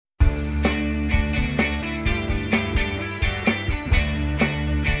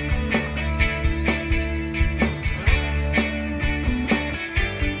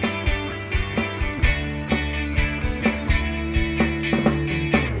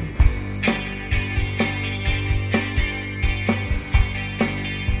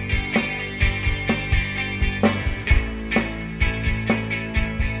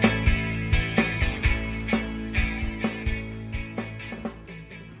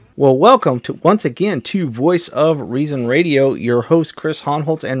Well, welcome to once again to Voice of Reason Radio. Your host Chris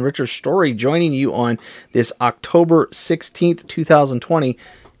Honholtz and Richard Story joining you on this October 16th, 2020.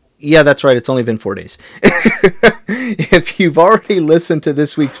 Yeah, that's right. It's only been 4 days. If you've already listened to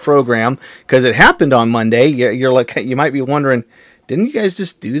this week's program, because it happened on Monday, you're like, you might be wondering, didn't you guys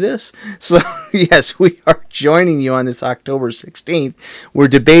just do this? So, yes, we are joining you on this October 16th. We're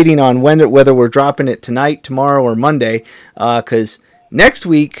debating on whether we're dropping it tonight, tomorrow, or Monday, because next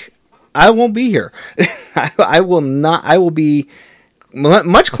week I won't be here. I will not. I will be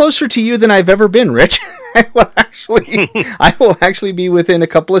much closer to you than I've ever been, Rich. I will actually be within a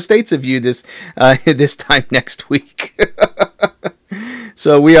couple of states of you this time next week.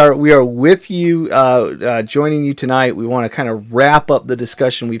 So we are with you, joining you tonight. We want to kind of wrap up the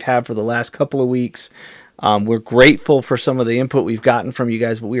discussion we've had for the last couple of weeks. We're grateful for some of the input we've gotten from you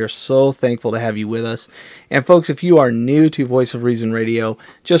guys, but we are so thankful to have you with us. And folks, if you are new to Voice of Reason Radio,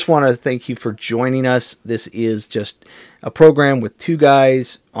 just want to thank you for joining us. This is just a program with two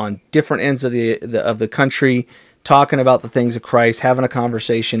guys on different ends of the country talking about the things of Christ, having a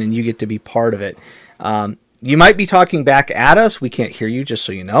conversation, and you get to be part of it. You might be talking back at us. We can't hear you, just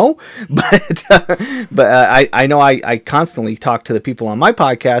so you know. But I know I constantly talk to the people on my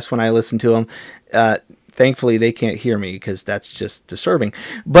podcast when I listen to them. Thankfully, they can't hear me because that's just disturbing.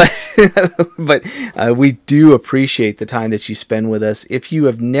 But we do appreciate the time that you spend with us. If you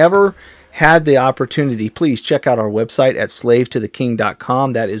have never had the opportunity, please check out our website at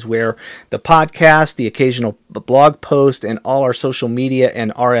slavetotheking.com. That is where the podcast, the occasional blog post, and all our social media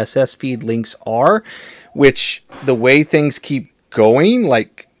and RSS feed links are, which the way things keep going,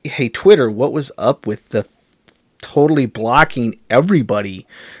 like, hey, Twitter, what was up with the totally blocking everybody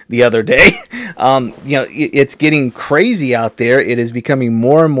the other day? It's getting crazy out there. It is becoming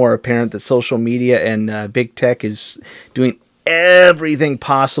more and more apparent that social media and big tech is doing everything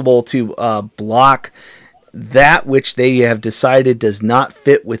possible to block that which they have decided does not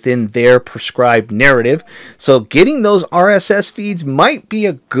fit within their prescribed narrative. So getting those RSS feeds might be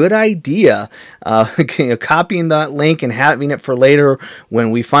a good idea. Copying that link and having it for later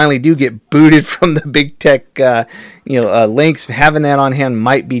when we finally do get booted from the big tech links, having that on hand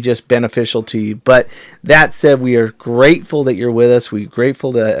might be just beneficial to you. But that said, we are grateful that you're with us. We're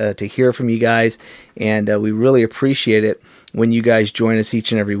grateful to hear from you guys, and we really appreciate it when you guys join us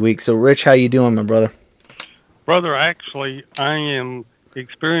each and every week. So Rich, how you doing, my brother? Brother, actually, I am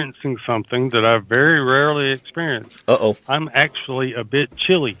experiencing something that I very rarely experience. Uh-oh. I'm actually a bit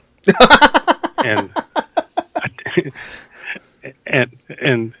chilly.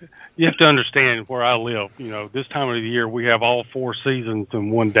 and you have to understand where I live. This time of the year we have all four seasons in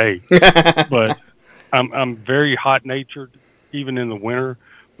one day. But I'm very hot-natured, even in the winter.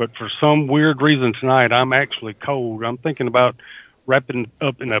 But for some weird reason tonight, I'm actually cold. I'm thinking about wrapping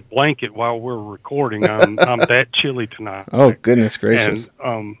up in a blanket while we're recording. I'm that chilly tonight. Oh, goodness gracious.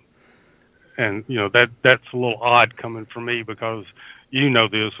 And that's a little odd coming from me because this,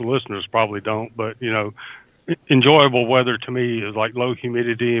 the listeners probably don't, but enjoyable weather to me is like low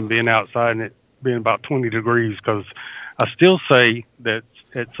humidity and being outside and it being about 20 degrees, because I still say that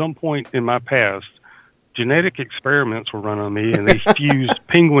at some point in my past, genetic experiments were run on me and they fused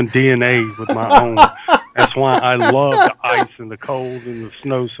penguin DNA with my own. That's why I love the ice and the cold and the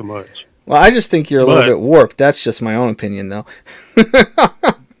snow so much. Well, I just think you're a little bit warped. That's just my own opinion, though.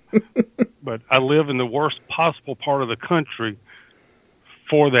 But I live in the worst possible part of the country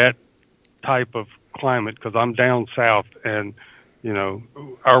for that type of climate because I'm down south, and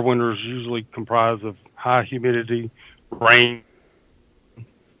our winters usually comprise of high humidity, rain,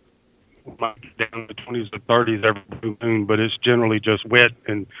 might get down to the 20s to 30s every blue moon, but it's generally just wet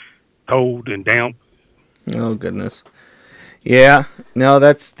and cold and damp. Oh, goodness. Yeah. No,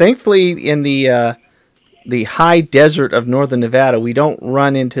 that's thankfully in the high desert of northern Nevada, we don't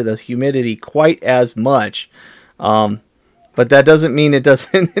run into the humidity quite as much. But that doesn't mean it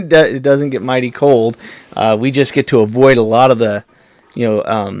doesn't get mighty cold. We just get to avoid a lot of the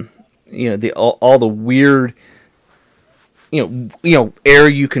all the weird air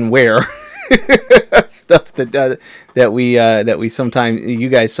you can wear. Stuff that we sometimes, you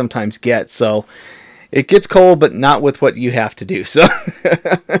guys sometimes get. So it gets cold, but not with what you have to do. So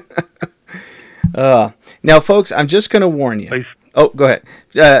now, folks, I'm just going to warn you. Oh, go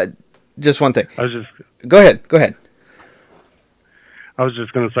ahead. Just one thing. Go ahead. I was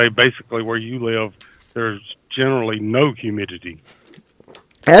just going to say, basically, where you live, there's generally no humidity.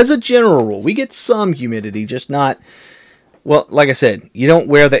 As a general rule, we get some humidity, just not. Well, like I said, you don't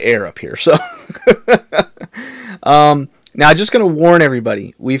wear the air up here, so. Now, just going to warn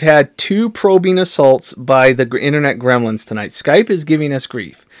everybody, we've had 2 probing assaults by the internet gremlins tonight. Skype is giving us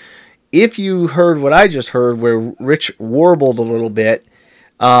grief. If you heard what I just heard, where Rich warbled a little bit,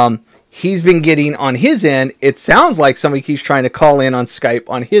 he's been getting on his end. It sounds like somebody keeps trying to call in on Skype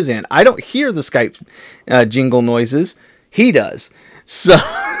on his end. I don't hear the Skype jingle noises. He does. So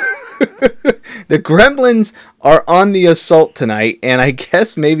the gremlins are on the assault tonight, and I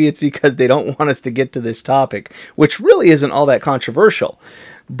guess maybe it's because they don't want us to get to this topic, which really isn't all that controversial.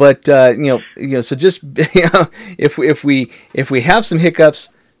 But so just if we have some hiccups,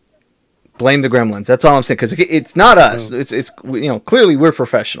 blame the gremlins. That's all I'm saying, because it's not us. It's clearly we're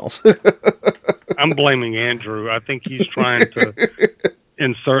professionals. I'm blaming Andrew. I think he's trying to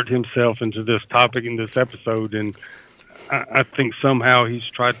insert himself into this topic in this episode, and I think somehow he's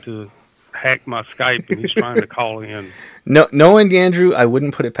tried to hack my Skype and he's trying to call in. No, knowing Andrew, I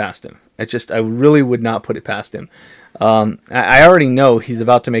wouldn't put it past him. I really would not put it past him. I already know he's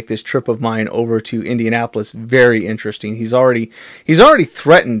about to make this trip of mine over to Indianapolis very interesting. He's already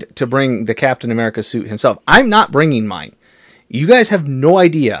threatened to bring the Captain America suit himself. I'm not bringing mine. You guys have no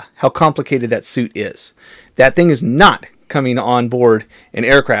idea how complicated that suit is. That thing is not coming on board an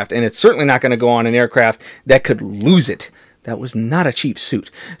aircraft, and it's certainly not going to go on an aircraft that could lose it. That was not a cheap suit.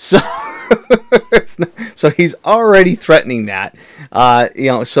 So, so he's already threatening that.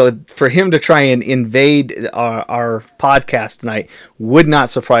 So for him to try and invade our podcast tonight would not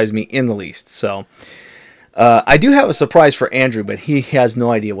surprise me in the least. So I do have a surprise for Andrew, but he has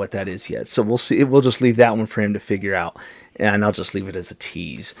no idea what that is yet. So we'll see. We'll just leave that one for him to figure out, and I'll just leave it as a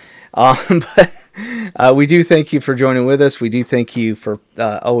tease. But we do thank you for joining with us. We do thank you for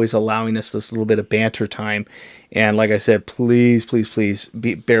always allowing us this little bit of banter time. And like I said, please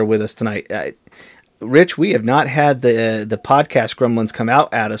bear with us tonight. Rich, we have not had the podcast gremlins come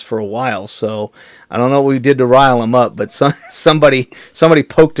out at us for a while, so I don't know what we did to rile them up, but somebody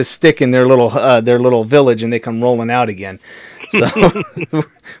poked a stick in their little village and they come rolling out again. So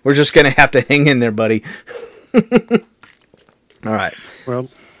we're just gonna have to hang in there, buddy. All right. Well,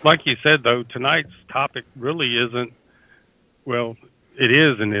 like you said, though, tonight's topic really isn't. Well, it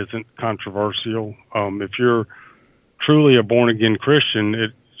is and isn't controversial. If you're truly a born-again Christian,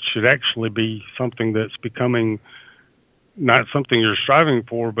 it should actually be something that's becoming not something you're striving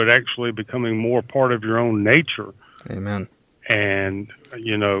for, but actually becoming more part of your own nature. Amen. And,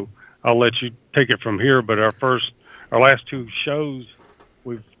 I'll let you take it from here, but our last 2 shows,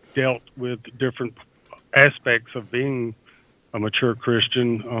 we've dealt with different aspects of being a mature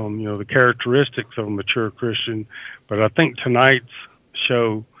Christian, the characteristics of a mature Christian. But I think tonight's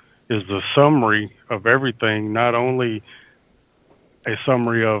show is the summary of everything, not only a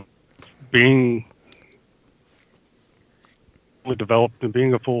summary of being developed and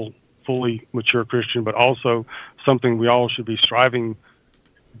being a fully mature Christian, but also something we all should be striving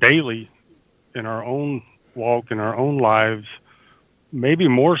daily in our own walk, in our own lives, maybe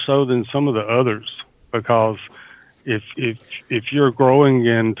more so than some of the others, because if you're growing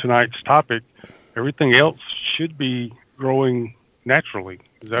in tonight's topic, everything else should be growing naturally.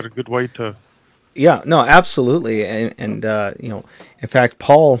 Is that a good way to? Yeah, no, absolutely, and in fact,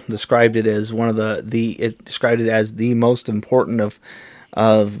 Paul described it as one of described it as the most important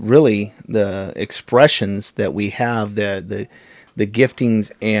of really the expressions that we have, the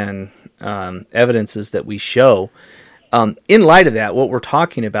giftings and evidences that we show. In light of that, what we're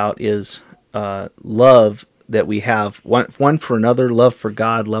talking about is love that we have, one for another, love for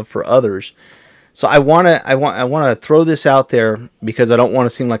God, love for others. So I want to throw this out there because I don't want to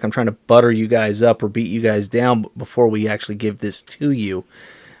seem like I'm trying to butter you guys up or beat you guys down before we actually give this to you.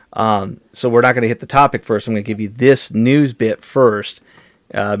 So we're not going to hit the topic first. I'm going to give you this news bit first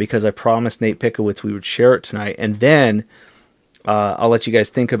because I promised Nate Pickowitz we would share it tonight, and then I'll let you guys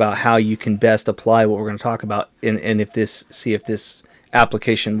think about how you can best apply what we're going to talk about, and see if this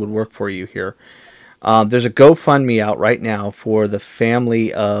application would work for you here. There's a GoFundMe out right now for the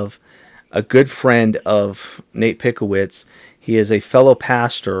family of a good friend of Nate Pickowitz. He is a fellow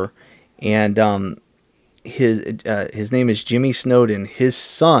pastor, and his name is Jimmy Snowden. His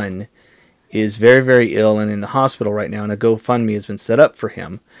son is very, very ill and in the hospital right now, and a GoFundMe has been set up for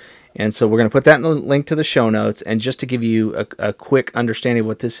him. And so we're going to put that in the link to the show notes. And just to give you a quick understanding of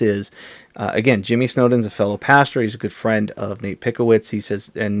what this is, again, Jimmy Snowden's a fellow pastor. He's a good friend of Nate Pickowitz. He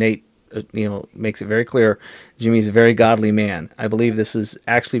says, and Nate makes it very clear, Jimmy's a very godly man. I believe this has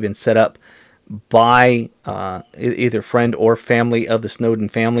actually been set up by either friend or family of the Snowden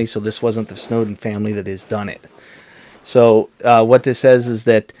family. So this wasn't the Snowden family that has done it. So what this says is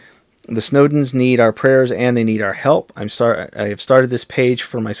that the Snowdens need our prayers and they need our help. I have started this page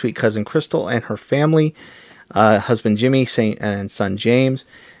for my sweet cousin Crystal and her family. husband Jimmy and son James.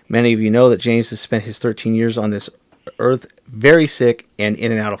 Many of you know that James has spent his 13 years on this earth very sick and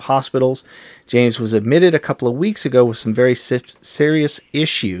in and out of hospitals. James was admitted a couple of weeks ago with some very serious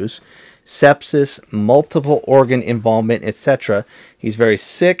issues, sepsis, multiple organ involvement, etc. He's very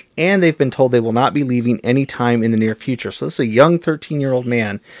sick, and they've been told they will not be leaving any time in the near future. So this is a young 13-year-old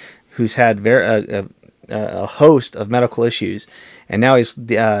man who's had a host of medical issues, and now he's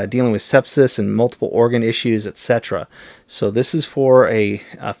dealing with sepsis and multiple organ issues, etc. So this is for a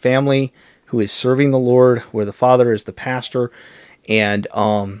family who is serving the Lord, where the father is the pastor, and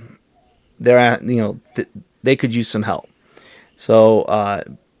they could use some help. So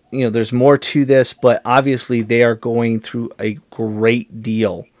there's more to this, but obviously they are going through a great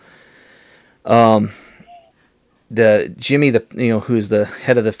deal. Jimmy, who is the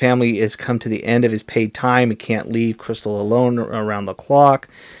head of the family, has come to the end of his paid time and can't leave Crystal alone around the clock.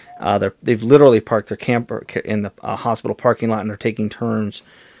 They've literally parked their camper in the hospital parking lot, and they're taking turns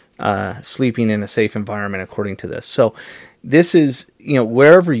sleeping in a safe environment, according to this. So this is,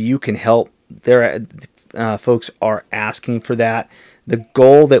 wherever you can help, folks are asking for that. The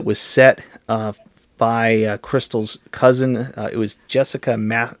goal that was set by Crystal's cousin, it was Jessica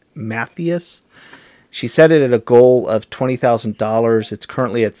Mathias. She set it at a goal of $20,000. It's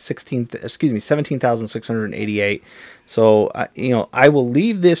currently at $17,688. So I will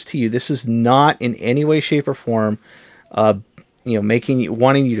leave this to you. This is not in any way, shape, or form,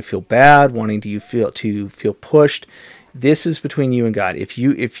 wanting you to feel bad, wanting you to feel pushed. This is between you and God.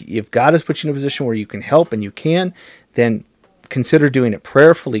 If God has put you in a position where you can help and you can, then consider doing it.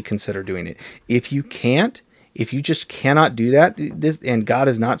 Prayerfully consider doing it. If you can't, if you just cannot do that, and God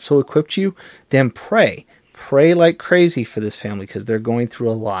has not so equipped you, then pray. Pray like crazy for this family, because they're going through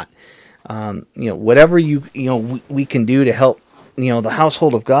a lot. Whatever we can do to help, the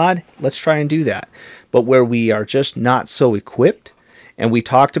household of God, let's try and do that. But where we are just not so equipped, and we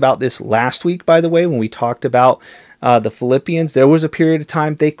talked about this last week, by the way, when we talked about the Philippians, there was a period of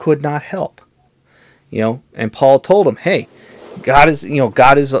time they could not help. And Paul told them, hey, God is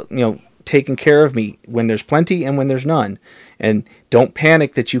taking care of me when there's plenty and when there's none. And don't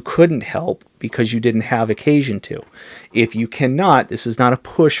panic that you couldn't help because you didn't have occasion to. If you cannot, this is not a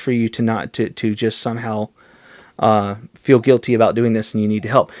push for you to just somehow feel guilty about doing this and you need to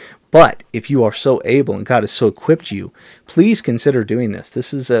help. But if you are so able and God has so equipped you, please consider doing this.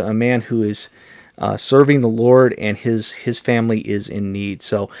 This is a man who is serving the Lord, and his family is in need.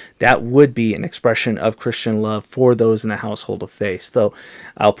 So that would be an expression of Christian love for those in the household of faith. So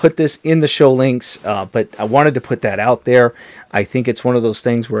I'll put this in the show links, but I wanted to put that out there. I think it's one of those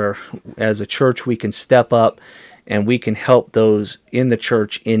things where, as a church, we can step up and we can help those in the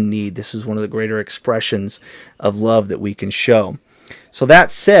church in need. This is one of the greater expressions of love that we can show. So that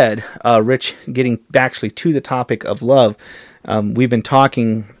said, Rich, getting actually to the topic of love, we've been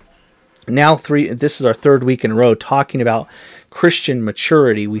talking this is our third week in a row talking about Christian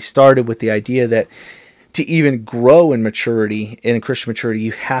maturity. We started with the idea that to even grow in maturity, in Christian maturity,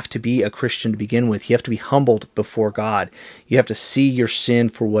 you have to be a Christian to begin with. You have to be humbled before God. You have to see your sin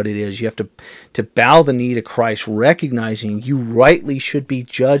for what it is. You have to bow the knee to Christ, recognizing you rightly should be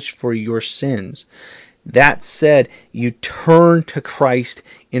judged for your sins. That said, you turn to Christ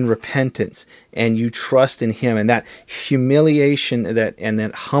in repentance and you trust in Him, and that humiliation and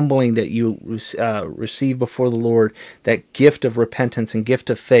that humbling that you receive before the Lord, that gift of repentance and gift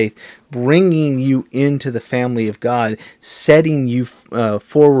of faith, bringing you into the family of God, setting you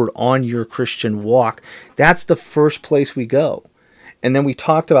forward on your Christian walk. That's the first place we go. And then we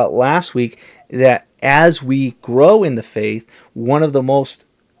talked about last week that as we grow in the faith, one of the most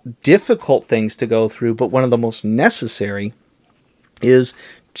difficult things to go through, but one of the most necessary, is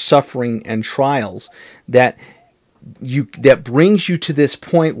suffering and trials that brings you to this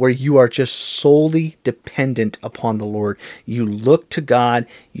point where you are just solely dependent upon the Lord. You look to God,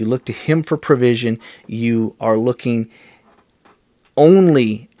 you look to Him for provision, you are looking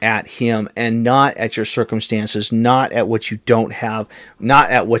only at Him and not at your circumstances, not at what you don't have,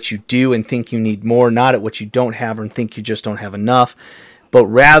 not at what you do and think you need more, not at what you don't have and think you just don't have enough. But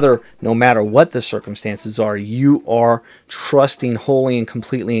rather, no matter what the circumstances are, you are trusting wholly and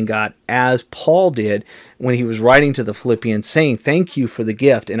completely in God, as Paul did when he was writing to the Philippians, saying, thank you for the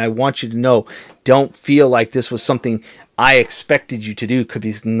gift. And I want you to know, don't feel like this was something I expected you to do,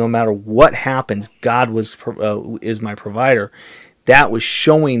 because no matter what happens, God is my provider. That was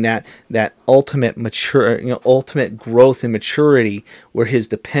showing that ultimate ultimate growth and maturity, where his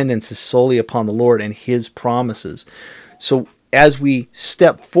dependence is solely upon the Lord and His promises. So as we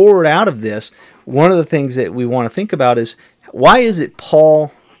step forward out of this, one of the things that we want to think about is, why is it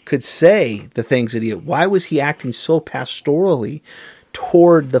Paul could say the things that he did? Why was he acting so pastorally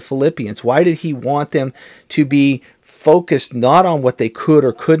toward the Philippians? Why did he want them to be focused not on what they could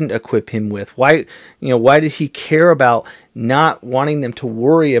or couldn't equip him with? Why did he care about not wanting them to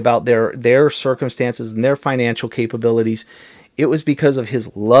worry about their circumstances and their financial capabilities? It was because of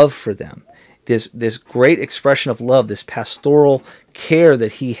his love for them. This great expression of love, this pastoral care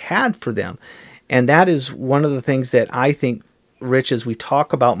that he had for them. And that is one of the things that I think, Rich, as we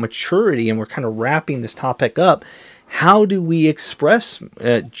talk about maturity and we're kind of wrapping this topic up, how do we express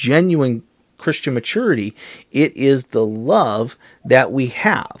genuine Christian maturity? It is the love that we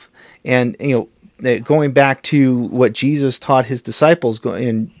have. And, going back to what Jesus taught his disciples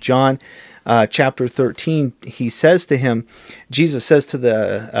in John chapter 13, Jesus says to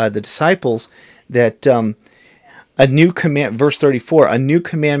the disciples that a new command, verse 34, a new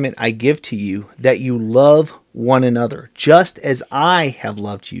commandment I give to you, that you love one another. Just as I have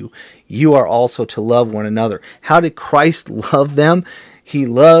loved you, you are also to love one another. How did Christ love them? He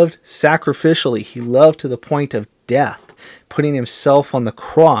loved sacrificially. He loved to the point of death, putting himself on the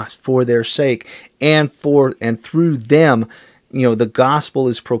cross for their sake, and through them, the gospel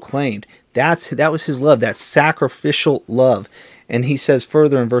is proclaimed. That was his love, that sacrificial love. And he says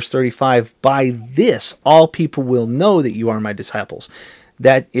further in verse 35, by this all people will know that you are my disciples,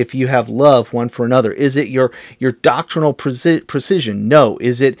 that if you have love one for another. Is it your doctrinal precision? No.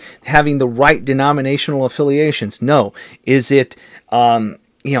 Is it having the right denominational affiliations? No. Is it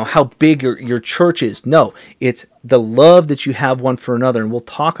how big your church is? No. It's the love that you have one for another. And we'll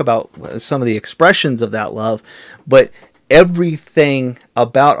talk about some of the expressions of that love, but everything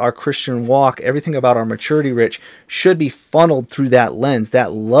about our Christian walk, everything about our maturity, Rich, should be funneled through that lens,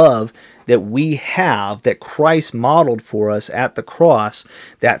 that love that we have, that Christ modeled for us at the cross,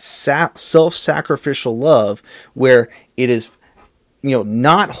 that self-sacrificial love where it is,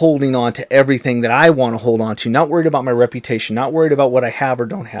 not holding on to everything that I want to hold on to, not worried about my reputation, not worried about what I have or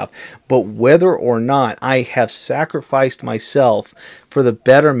don't have, but whether or not I have sacrificed myself for the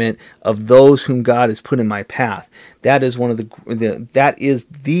betterment of those whom God has put in my path. That is one of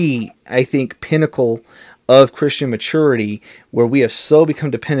the I think, pinnacle of Christian maturity, where we have so become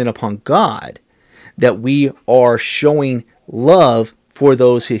dependent upon God that we are showing love for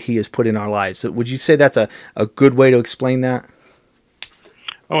those who he has put in our lives. So would you say that's a good way to explain that?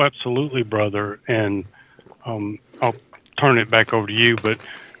 Oh, absolutely, brother. And I'll turn it back over to you, but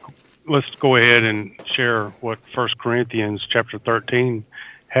let's go ahead and share what 1 Corinthians chapter 13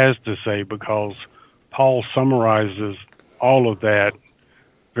 has to say, because Paul summarizes all of that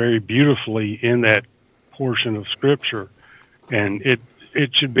very beautifully in that portion of Scripture. And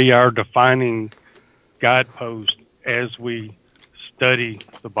it should be our defining guidepost as we study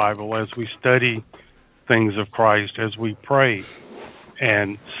the Bible, as we study things of Christ, as we pray.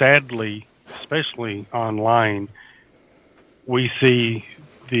 And sadly, especially online, we see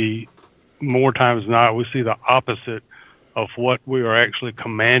more times than not, we see the opposite of what we are actually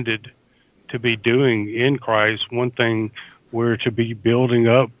commanded to be doing in Christ. One thing, we're to be building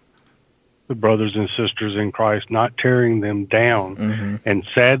up the brothers and sisters in Christ, not tearing them down. Mm-hmm. And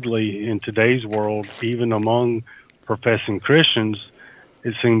sadly, in today's world, even among professing Christians,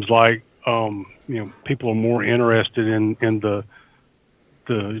 it seems like people are more interested in the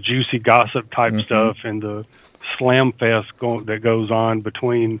juicy gossip type mm-hmm. stuff and the slam fest that goes on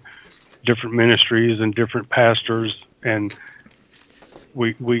between different ministries and different pastors, and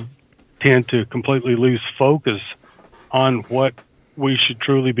we tend to completely lose focus on what we should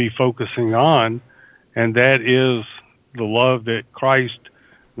truly be focusing on, and that is the love that Christ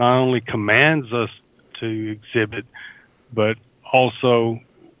not only commands us to exhibit, but also,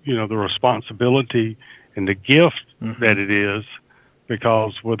 the responsibility and the gift mm-hmm. that it is.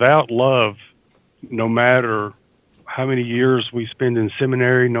 Because without love, no matter how many years we spend in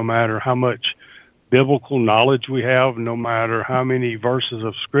seminary, no matter how much biblical knowledge we have, no matter how many verses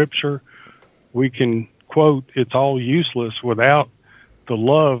of Scripture we can quote, it's all useless without the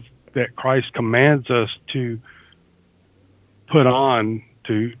love that Christ commands us to put on,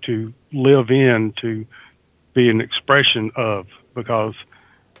 to live in, to be an expression of. Because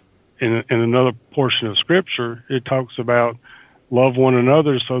in another portion of Scripture, it talks about love one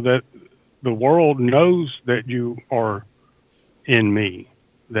another so that the world knows that you are in me,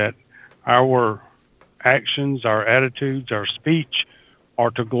 that our actions, our attitudes, our speech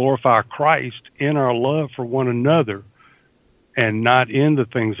are to glorify Christ in our love for one another and not in the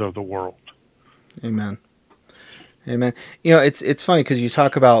things of the world. Amen. Amen. It's funny because you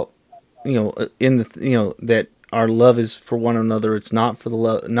talk about, that our love is for one another. It's not for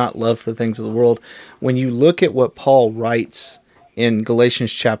not love for the things of the world. When you look at what Paul writes in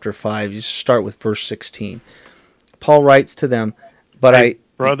Galatians chapter 5. You start with verse 16. Paul writes to them, but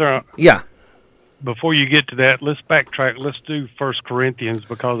brother, yeah. Before you get to that, let's backtrack. Let's do 1 Corinthians,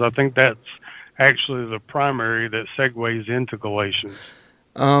 because I think that's actually the primary that segues into Galatians.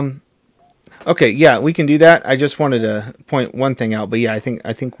 Okay, yeah, we can do that. I just wanted to point one thing out, but yeah, I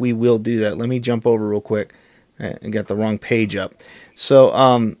think we will do that. Let me jump over real quick. I got the wrong page up.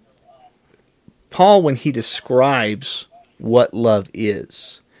 So, Paul, when he describes what love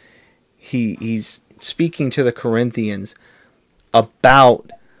is, he's speaking to the Corinthians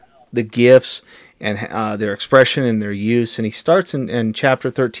about the gifts and their expression and their use. And he starts in chapter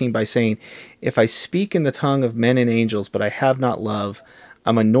 13 by saying, "If I speak in the tongue of men and angels, but I have not love,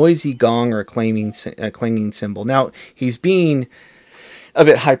 I'm a noisy gong or a clanging cymbal." Now, he's being a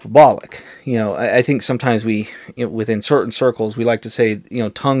bit hyperbolic. I think sometimes within certain circles, we like to say,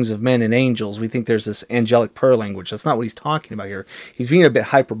 tongues of men and angels. We think there's this angelic prayer language. That's not what he's talking about here. He's being a bit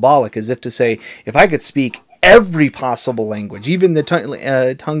hyperbolic, as if to say, if I could speak every possible language, even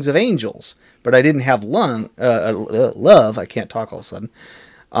the tongues of angels, but I didn't have love, I can't talk all of a sudden,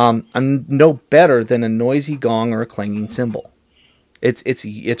 I'm no better than a noisy gong or a clanging cymbal.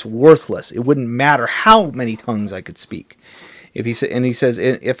 It's worthless. It wouldn't matter how many tongues I could speak. He says,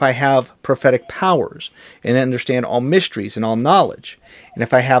 if I have prophetic powers and understand all mysteries and all knowledge, and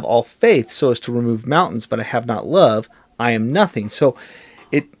if I have all faith so as to remove mountains, but I have not love, I am nothing. So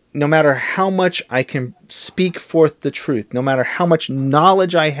no matter how much I can speak forth the truth, no matter how much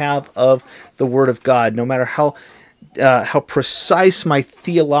knowledge I have of the Word of God, no matter how precise my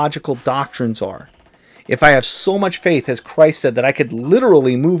theological doctrines are, if I have so much faith, as Christ said, that I could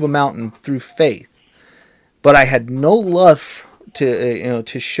literally move a mountain through faith, but I had no love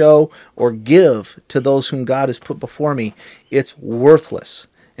to show or give to those whom God has put before me, it's worthless.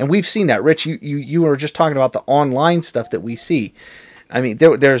 And we've seen that. Rich, you were just talking about the online stuff that we see. I mean,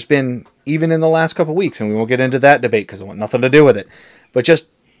 there's been, even in the last couple of weeks, and we won't get into that debate because I want nothing to do with it, but just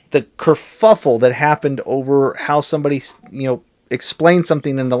the kerfuffle that happened over how somebody, explained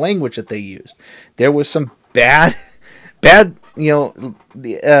something in the language that they used. There was some bad,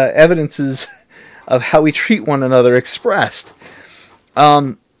 evidences of how we treat one another expressed.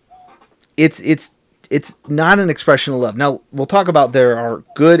 It's not an expression of love. Now, we'll talk about there are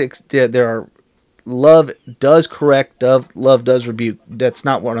love does correct, love does rebuke. That's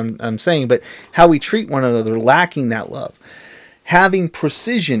not what I'm saying, but how we treat one another, lacking that love. Having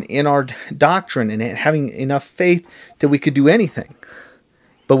precision in our doctrine and having enough faith that we could do anything,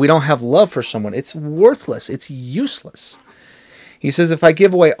 but we don't have love for someone. It's worthless. It's useless. He says, if I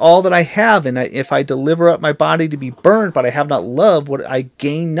give away all that I have, and if I deliver up my body to be burned, but I have not love, I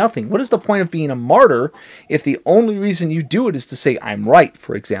gain nothing. What is the point of being a martyr if the only reason you do it is to say, I'm right,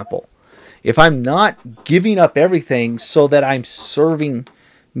 for example? If I'm not giving up everything so that I'm serving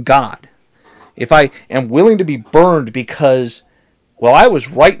God, if I am willing to be burned because, well, I was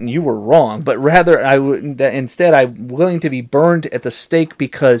right and you were wrong, but rather instead I'm willing to be burned at the stake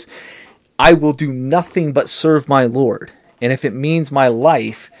because I will do nothing but serve my Lord. And if it means my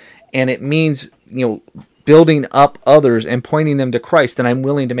life and it means, building up others and pointing them to Christ, then I'm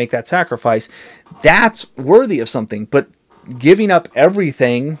willing to make that sacrifice. That's worthy of something. But giving up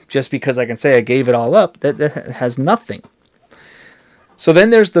everything just because I can say I gave it all up, that has nothing. So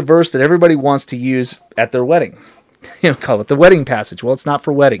then there's the verse that everybody wants to use at their wedding. Call it the wedding passage. Well, it's not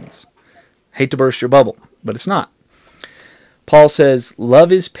for weddings. Hate to burst your bubble, but it's not. Paul says,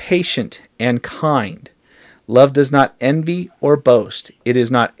 love is patient and kind. Love does not envy or boast. It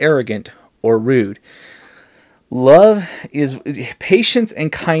is not arrogant or rude. Love is patience and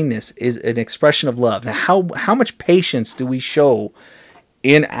kindness is an expression of love. Now, how much patience do we show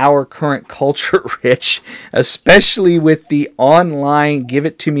in our current culture, Rich? Especially with the online, give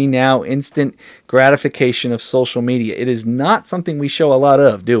it to me now, instant gratification of social media. It is not something we show a lot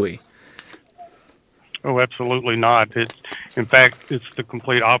of, do we? Oh, absolutely not. In fact, it's the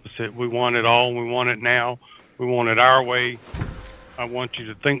complete opposite. We want it all. We want it now. We want it our way. I want you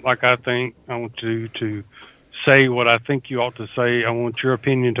to think like I think. I want you to say what I think you ought to say. I want your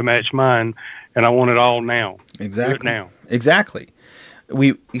opinion to match mine, and I want it all now. Exactly. Do it now. Exactly.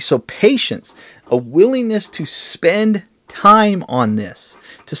 So patience, a willingness to spend time on this,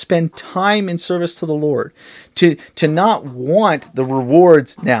 to spend time in service to the Lord, to not want the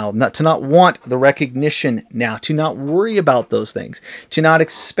rewards now, to not want the recognition now, to not worry about those things, to not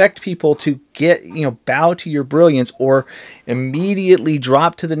expect people to bow to your brilliance or immediately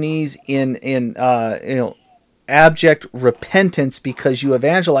drop to the knees in abject repentance because you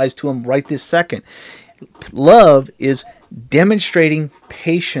evangelized to them right this second. Love is demonstrating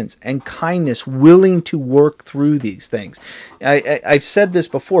patience and kindness, willing to work through these things. I've said this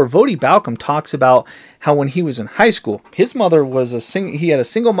before. Vodi Balcom talks about how when he was in high school, his mother was he had a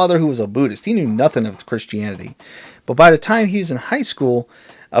single mother who was a Buddhist. He knew nothing of Christianity. But by the time he was in high school,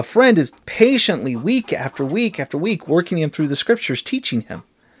 a friend is patiently, week after week after week, working him through the scriptures, teaching him.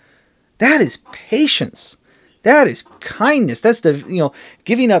 That is patience. That is kindness. That's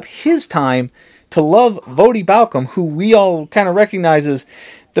giving up his time to love Vodi Balcom, who we all kind of recognize as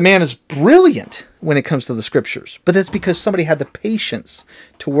the man is brilliant when it comes to the scriptures. But that's because somebody had the patience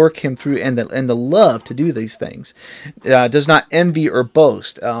to work him through and the love to do these things. Does not envy or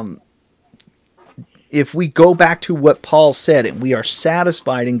boast. If we go back to what Paul said, and we are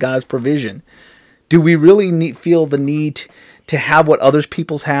satisfied in God's provision, do we really feel the need to have what others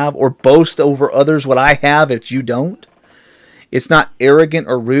people's have, or boast over others what I have if you don't? It's not arrogant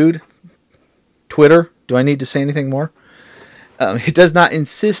or rude. Twitter, do I need to say anything more? It does not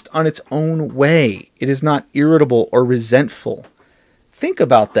insist on its own way. It is not irritable or resentful. Think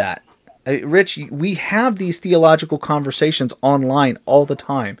about that. Rich, we have these theological conversations online all the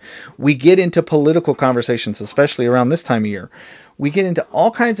time. We get into political conversations, especially around this time of year. We get into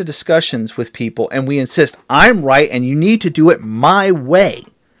all kinds of discussions with people, and we insist, I'm right, and you need to do it my way.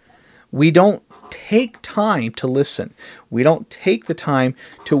 We don't take time to listen. We don't take the time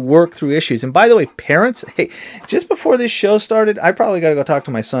to work through issues. And by the way, parents, hey, just before this show started, I probably got to go talk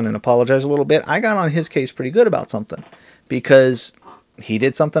to my son and apologize a little bit. I got on his case pretty good about something because he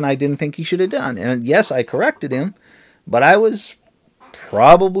did something I didn't think he should have done. And yes, I corrected him, but I was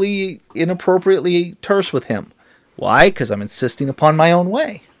probably inappropriately terse with him. Why? Because I'm insisting upon my own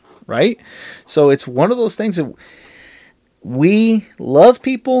way, right? So it's one of those things that we love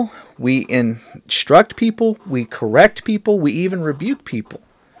people, we instruct people, we correct people, we even rebuke people.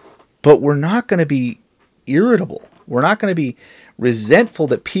 But we're not going to be irritable. We're not going to be resentful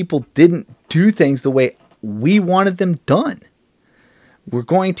that people didn't do things the way we wanted them done. We're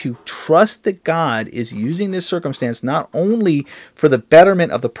going to trust that God is using this circumstance not only for the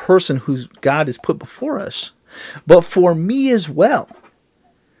betterment of the person who God has put before us, but for me as well.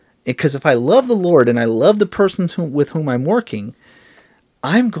 Because if I love the Lord and I love the persons with whom I'm working,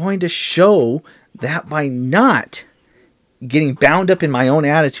 I'm going to show that by not getting bound up in my own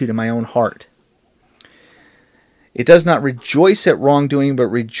attitude and my own heart. It does not rejoice at wrongdoing, but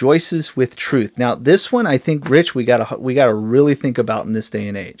rejoices with truth. Now, this one, I think, Rich, we gotta really think about in this day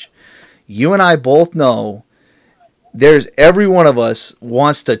and age. You and I both know every one of us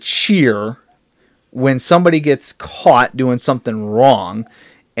wants to cheer when somebody gets caught doing something wrong,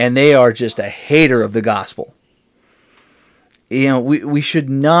 and they are just a hater of the gospel. We should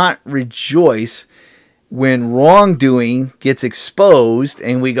not rejoice when wrongdoing gets exposed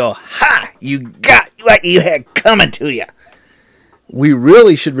and we go, ha, you got what you had coming to you. We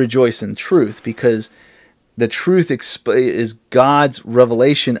really should rejoice in truth, because the truth is God's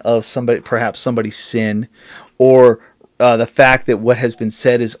revelation of perhaps somebody's sin, or the fact that what has been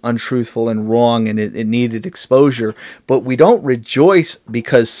said is untruthful and wrong and it needed exposure. But we don't rejoice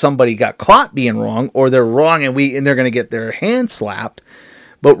because somebody got caught being wrong, or they're wrong and they're going to get their hand slapped.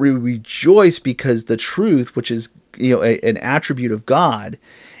 But we rejoice because the truth, which is an attribute of God,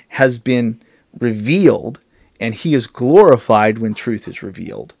 has been revealed, and He is glorified when truth is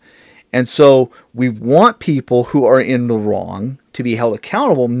revealed. And so we want people who are in the wrong to be held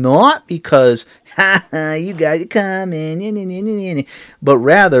accountable, not because, you got it coming, but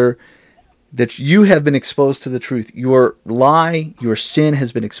rather that you have been exposed to the truth. Your lie, your sin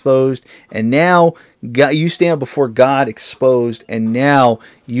has been exposed, and now you stand before God exposed, and now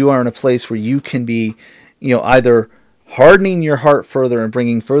you are in a place where you can be, either hardening your heart further and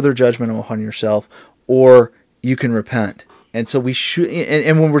bringing further judgment upon yourself, or you can repent. And so we should,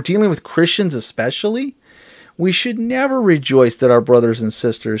 and when we're dealing with Christians especially, we should never rejoice that our brothers and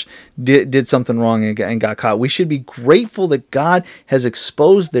sisters did something wrong and got caught. We should be grateful that God has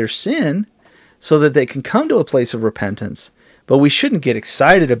exposed their sin so that they can come to a place of repentance. But we shouldn't get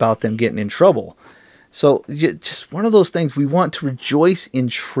excited about them getting in trouble. So just one of those things, we want to rejoice in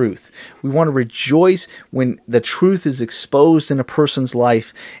truth. We want to rejoice when the truth is exposed in a person's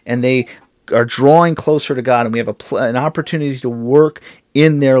life and they are drawing closer to God, and we have an opportunity to work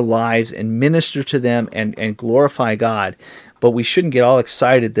in their lives and minister to them and glorify God. But we shouldn't get all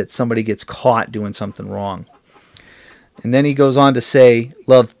excited that somebody gets caught doing something wrong. And then he goes on to say,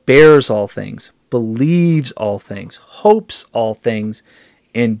 love bears all things, believes all things, hopes all things,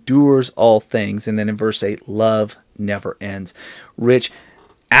 endures all things. And then in verse 8, love never ends. Rich,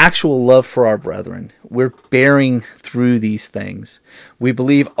 actual love for our brethren. We're bearing through these things. We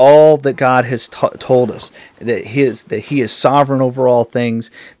believe all that God has told us, that He is sovereign over all things,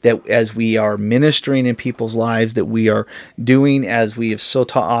 that as we are ministering in people's lives, that we are doing, as we have so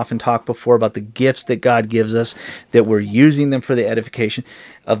often talked before about the gifts that God gives us, that we're using them for the edification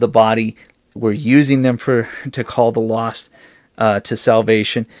of the body. We're using them to call the lost to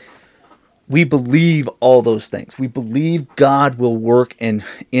salvation. We believe all those things. We believe God will work in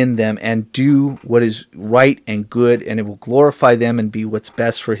them and do what is right and good, and it will glorify them and be what's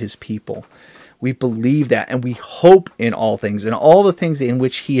best for His people. We believe that, and we hope in all things, and all the things in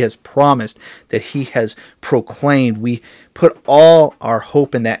which He has promised, that He has proclaimed. We put all our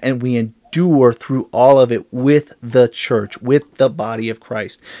hope in that, and we endure through all of it with the church, with the body of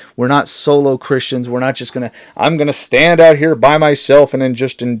Christ. We're not solo Christians. We're not just I'm going to stand out here by myself and then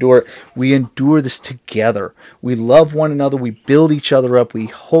just endure it. We endure this together. We love one another. We build each other up. We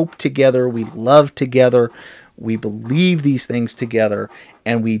hope together. We love together. We believe these things together,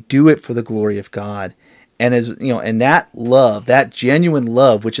 and we do it for the glory of God. And as you know, and that love, that genuine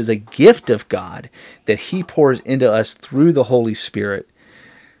love, which is a gift of God that He pours into us through the Holy Spirit,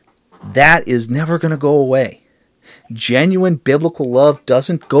 that is never going to go away. Genuine biblical love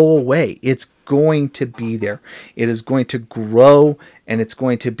doesn't go away. It's going to be there. It is going to grow, and it's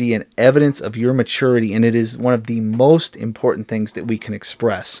going to be an evidence of your maturity, and it is one of the most important things that we can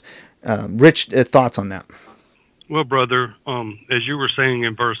express. Rich, thoughts on that? Well, brother, as you were saying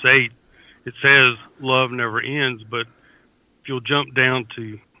in verse 8, it says love never ends, but if you'll jump down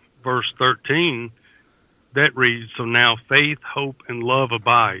to verse 13, that reads, so now faith, hope, and love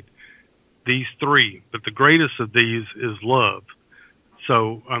abide. These three, but the greatest of these is love.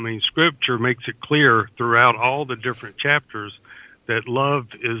 So, I mean, Scripture makes it clear throughout all the different chapters that love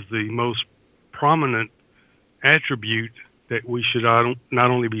is the most prominent attribute that we should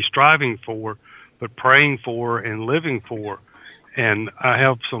not only be striving for, but praying for and living for. And I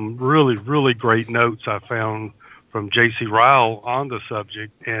have some really, really great notes I found from J.C. Ryle on the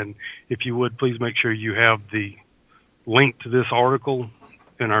subject. And if you would, please make sure you have the link to this article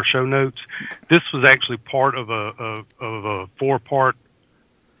in our show notes. This was actually part of a 4-part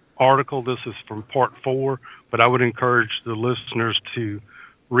article. This is from part 4, but I would encourage the listeners to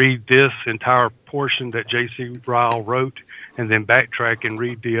read this entire portion that J.C. Ryle wrote and then backtrack and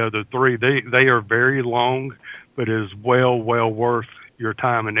read the other 3. They are very long, but it is well worth your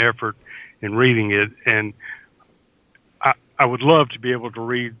time and effort in reading it. And I would love to be able to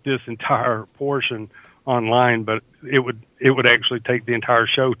read this entire portion online, but it would actually take the entire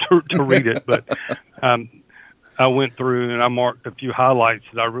show to read it. But I went through and I marked a few highlights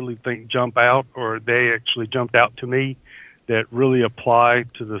that I really think jump out, or they actually jumped out to me, that really apply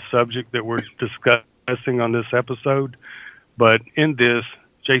to the subject that we're discussing on this episode. But in this,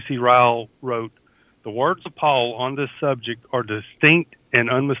 J.C. Ryle wrote, the words of Paul on this subject are distinct and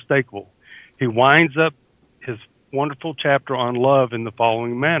unmistakable. He winds up his wonderful chapter on love in the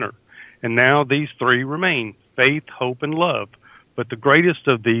following manner. And now these 3 remain, faith, hope, and love. But the greatest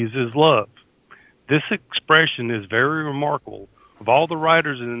of these is love. This expression is very remarkable. Of all the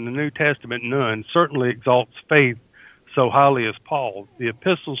writers in the New Testament, none certainly exalts faith so highly as Paul. The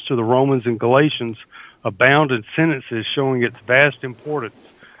epistles to the Romans and Galatians abound in sentences showing its vast importance.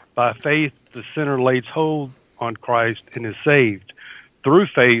 By faith, the sinner lays hold on Christ and is saved. Through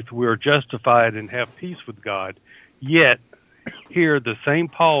faith, we are justified and have peace with God. Yet, here, the same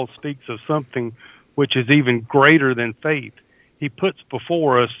Paul speaks of something which is even greater than faith. He puts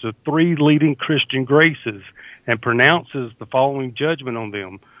before us the 3 leading Christian graces and pronounces the following judgment on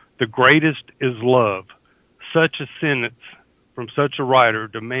them. The greatest is love. Such a sentence from such a writer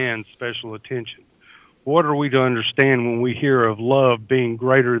demands special attention. What are we to understand when we hear of love being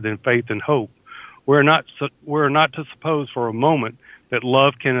greater than faith and hope? We're not to suppose for a moment that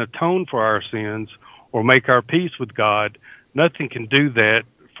love can atone for our sins or make our peace with God. Nothing can do that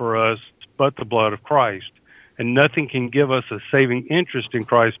for us but the blood of Christ, and nothing can give us a saving interest in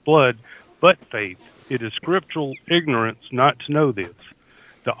Christ's blood but faith. It is scriptural ignorance not to know this.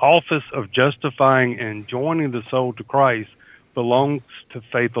 The office of justifying and joining the soul to Christ belongs to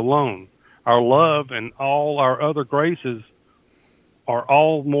faith alone. Our love and all our other graces are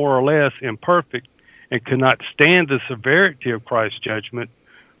all more or less imperfect and cannot stand the severity of Christ's judgment.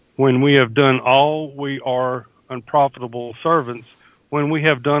 When we have done all, we are unprofitable servants. When we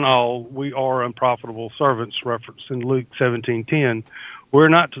have done all, we are unprofitable servants, referenced in Luke 17:10. We're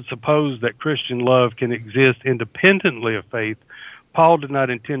not to suppose that Christian love can exist independently of faith. Paul did not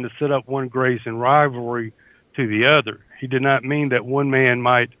intend to set up one grace in rivalry to the other. He did not mean that one man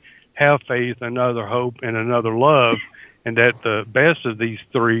might have faith, another hope, and another love, and that the best of these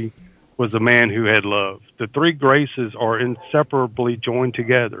three was a man who had love. The three graces are inseparably joined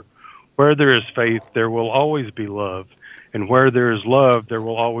together. Where there is faith, there will always be love, and where there is love, there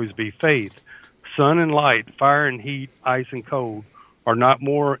will always be faith. Sun and light, fire and heat, ice and cold are not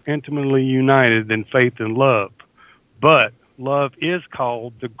more intimately united than faith and love. But love is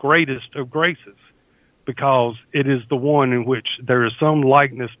called the greatest of graces because it is the one in which there is some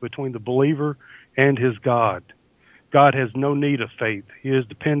likeness between the believer and his God. God has no need of faith. He is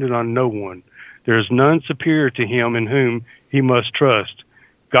dependent on no one. There is none superior to him in whom he must trust.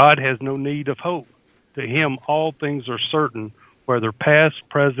 God has no need of hope. To him all things are certain, whether past,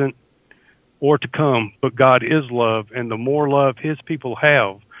 present, or to come. But God is love, and the more love his people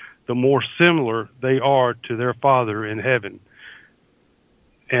have, the more similar they are to their Father in heaven.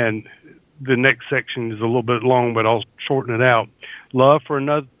 And the next section is a little bit long, but I'll shorten it out. Love, for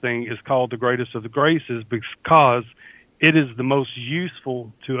another thing, is called the greatest of the graces because it is the most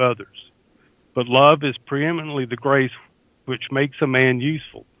useful to others. But love is preeminently the grace which makes a man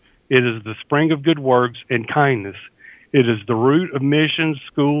useful. It is the spring of good works and kindness. It is the root of missions,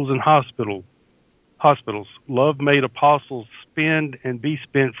 schools, and hospitals. Love made apostles spend and be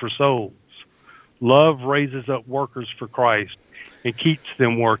spent for souls. Love raises up workers for Christ and keeps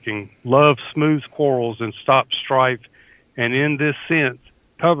them working. Love smooths quarrels and stops strife, and in this sense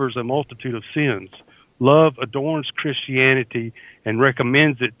covers a multitude of sins. Love adorns Christianity and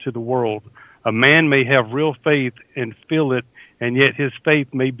recommends it to the world. A man may have real faith and feel it, and yet his faith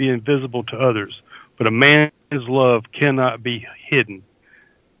may be invisible to others. But a man's love cannot be hidden.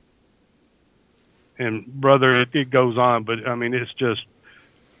 And brother, it goes on, but I mean, it's just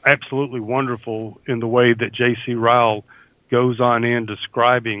absolutely wonderful in the way that J.C. Ryle goes on in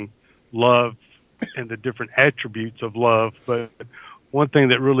describing love and the different attributes of love. But one thing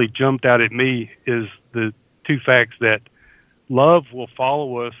that really jumped out at me is the two facts that love will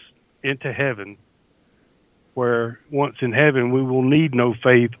follow us into heaven, where once in heaven we will need no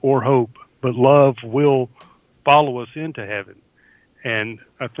faith or hope, but love will follow us into heaven. And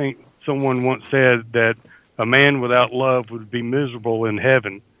I think someone once said that a man without love would be miserable in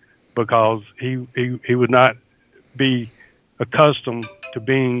heaven because he would not be accustomed to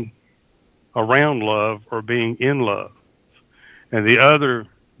being around love or being in love. And the other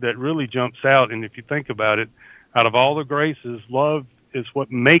that really jumps out, and if you think about it, out of all the graces, love is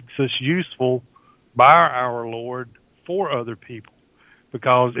what makes us useful by our Lord for other people.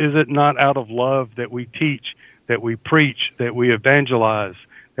 Because is it not out of love that we teach, that we preach, that we evangelize,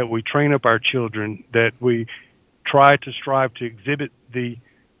 that we train up our children, that we try to strive to exhibit the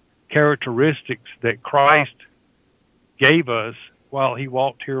characteristics that Christ gave us while he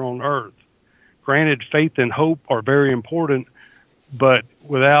walked here on earth? Granted, faith and hope are very important, but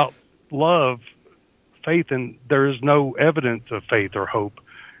without love, there is no evidence of faith or hope.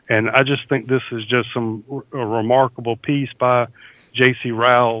 And I just think this is just a remarkable piece by J.C.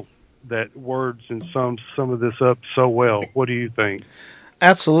 Ryle that words and sums some of this up so well. What do you think?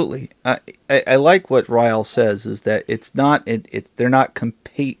 Absolutely. I like what Ryle says is that it's not they're not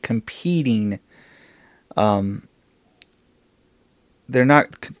competing. They're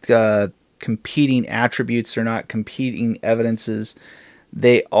not competing attributes. They're not competing evidences.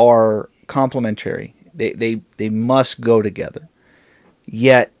 They are complementary. They must go together.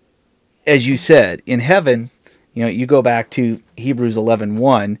 Yet, as you said, in heaven, you go back to Hebrews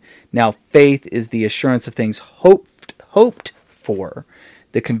 11:1. Now, faith is the assurance of things hoped for,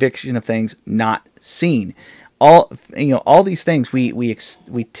 the conviction of things not seen. All these things we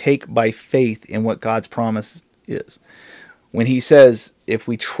take by faith in what God's promise is. When He says, if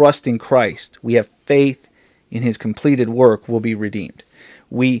we trust in Christ, we have faith in His completed work, we'll be redeemed.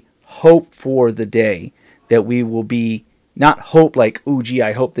 We hope for the day that we will be, not hope like, oh gee,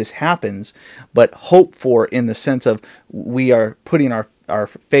 I hope this happens, but hope for in the sense of we are putting our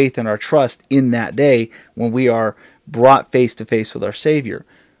faith and our trust in that day when we are brought face to face with our Savior.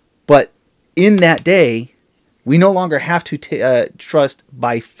 But in that day, we no longer have to trust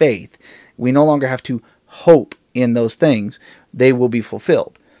by faith. We no longer have to hope in those things. They will be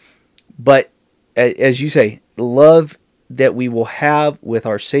fulfilled. But as you say, love that we will have with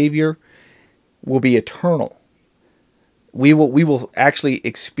our Savior will be eternal. We will actually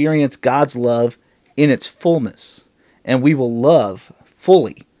experience God's love in its fullness, and we will love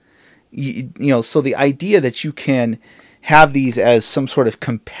fully. So the idea that you can have these as some sort of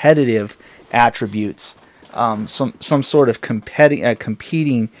competitive attributes, some sort of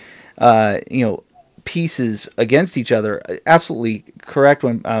competing, pieces against each other, absolutely correct.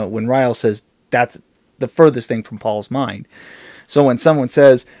 When Ryle says that's the furthest thing from Paul's mind. So when someone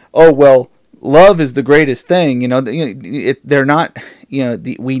says, "Oh well, love is the greatest thing. They're not.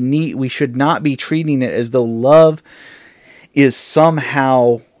 We should not be treating it as though love is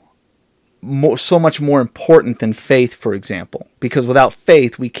somehow so much more important than faith, for example. Because without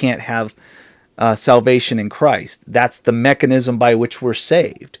faith, we can't have salvation in Christ. That's the mechanism by which we're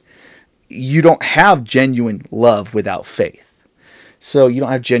saved. You don't have genuine love without faith. So you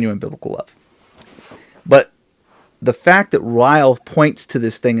don't have genuine biblical love. But the fact that Ryle points to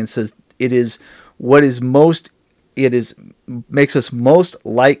this thing and says it is what is most, makes us most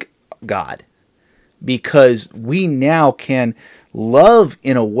like God, because we now can love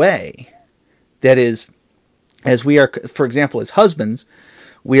in a way that is, as we are, for example, as husbands,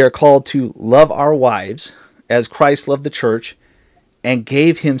 we are called to love our wives as Christ loved the church and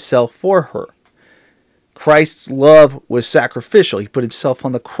gave himself for her. Christ's love was sacrificial. He put himself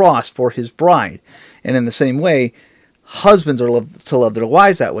on the cross for his bride. And in the same way, husbands are to love their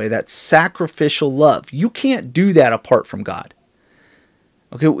wives that way. That's sacrificial love. You can't do that apart from God.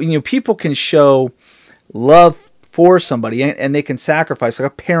 Okay, people can show love for somebody and they can sacrifice,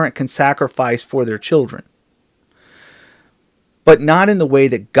 like a parent can sacrifice for their children. But not in the way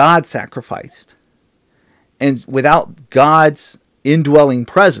that God sacrificed. And without God's indwelling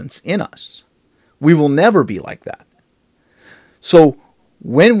presence in us, we will never be like that. So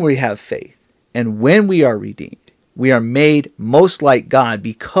when we have faith and when we are redeemed, we are made most like God,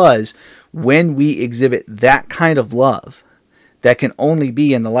 because when we exhibit that kind of love that can only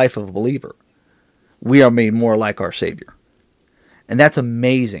be in the life of a believer, we are made more like our Savior. And that's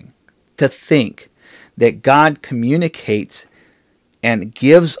amazing to think that God communicates and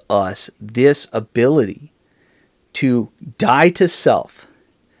gives us this ability to die to self,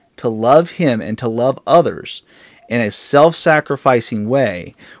 to love him and to love others in a self-sacrificing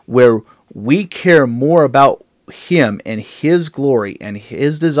way where we care more about him and his glory and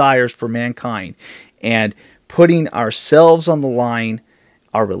his desires for mankind, and putting ourselves on the line,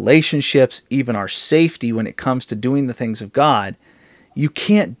 our relationships, even our safety when it comes to doing the things of God. You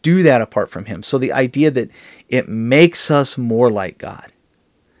can't do that apart from him. So the idea that it makes us more like God,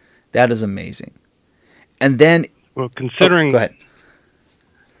 that is amazing. And then, well, considering, go ahead.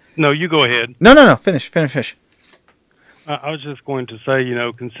 No, you go ahead. No. Finish. I was just going to say,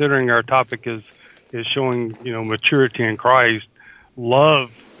 considering our topic is showing, maturity in Christ,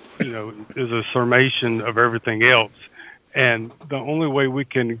 love, is a summation of everything else. And the only way we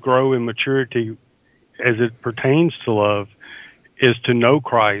can grow in maturity as it pertains to love is to know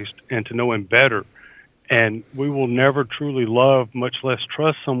Christ and to know him better. And we will never truly love, much less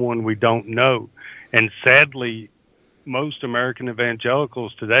trust someone we don't know. And sadly, most American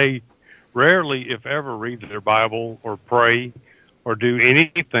evangelicals today rarely, if ever, read their Bible or pray or do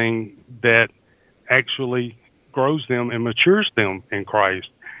anything that actually grows them and matures them in Christ.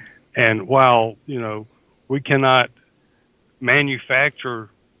 And while, we cannot manufacture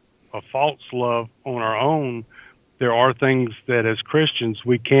a false love on our own, there are things that as Christians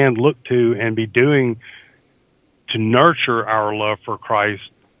we can look to and be doing to nurture our love for Christ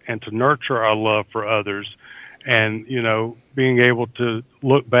and to nurture our love for others. And, being able to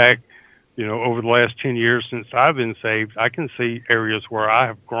look back, over the last 10 years since I've been saved, I can see areas where I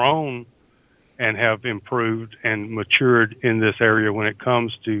have grown and have improved and matured in this area when it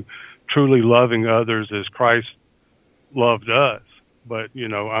comes to truly loving others as Christ loved us. But,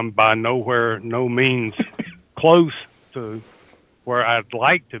 I'm by no means close to where I'd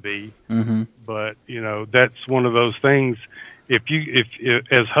like to be. Mm-hmm. But, that's one of those things. If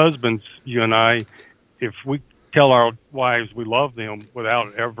as husbands, you and I, if we tell our wives we love them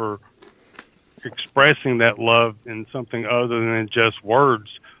without ever expressing that love in something other than just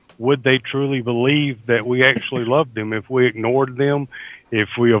words, would they truly believe that we actually loved them? If we ignored them, if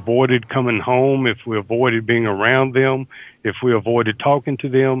we avoided coming home, if we avoided being around them, if we avoided talking to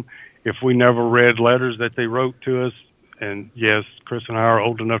them, if we never read letters that they wrote to us, and yes, Chris and I are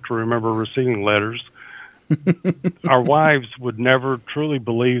old enough to remember receiving letters, our wives would never truly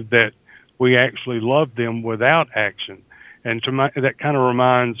believe that we actually loved them without action. And that kind of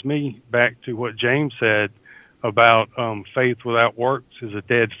reminds me back to what James said about faith without works is a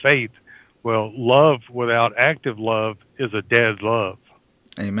dead faith. Well, love without active love is a dead love.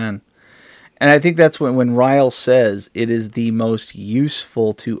 Amen. And I think that's when Ryle says it is the most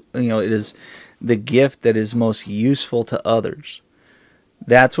useful to, it is the gift that is most useful to others.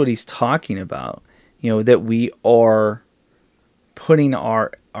 That's what he's talking about. That we are putting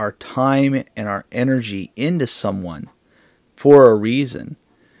our time and our energy into someone for a reason,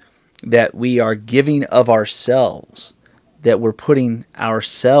 that we are giving of ourselves, that we're putting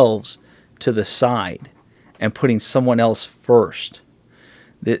ourselves to the side and putting someone else first.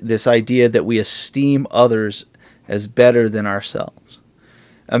 This idea that we esteem others as better than ourselves.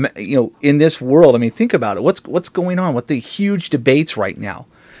 In this world, think about it. What's going on? What the huge debates right now?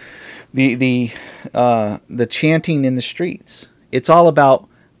 The chanting in the streets. It's all about,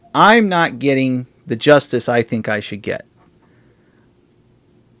 I'm not getting the justice I think I should get.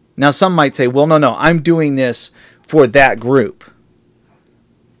 Now, some might say, well, no, I'm doing this for that group.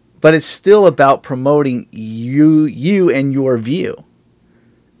 But it's still about promoting you and your view.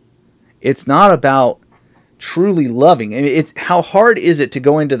 It's not about truly loving. It's how hard is it to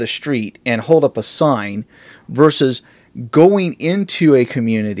go into the street and hold up a sign versus going into a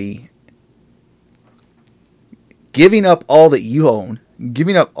community, giving up all that you own,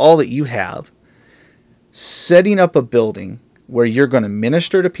 giving up all that you have, setting up a building where you're going to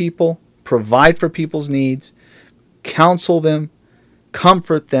minister to people, provide for people's needs, counsel them,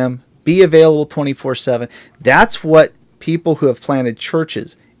 comfort them, be available 24/7. That's what people who have planted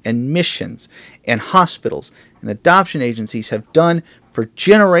churches and missions and hospitals and adoption agencies have done for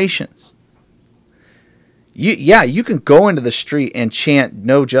generations. You can go into the street and chant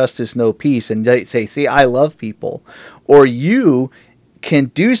no justice, no peace, and say, see, I love people. Or you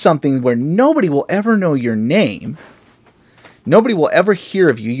can do something where nobody will ever know your name. Nobody will ever hear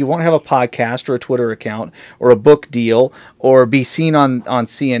of you. You won't have a podcast or a Twitter account or a book deal or be seen on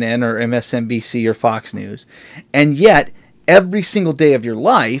CNN or MSNBC or Fox News. And yet, every single day of your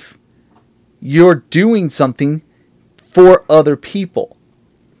life, you're doing something for other people.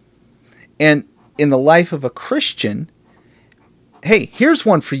 And in the life of a Christian, hey, here's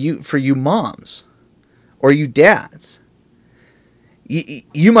one for you moms or you dads.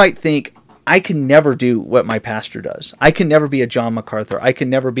 You might think, I can never do what my pastor does. I can never be a John MacArthur. I can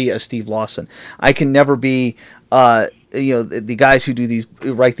never be a Steve Lawson. I can never be the guys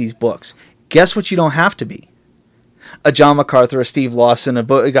who write these books. Guess what you don't have to be? A John MacArthur, a Steve Lawson,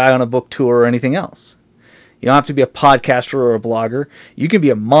 a guy on a book tour, or anything else. You don't have to be a podcaster or a blogger. You can be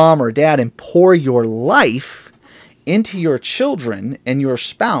a mom or dad and pour your life into your children and your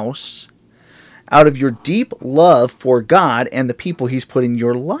spouse out of your deep love for God and the people He's put in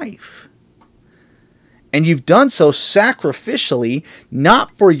your life. And you've done so sacrificially,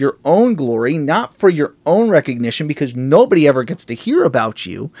 not for your own glory, not for your own recognition, because nobody ever gets to hear about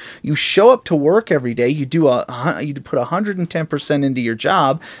you. You show up to work every day. You put 110% into your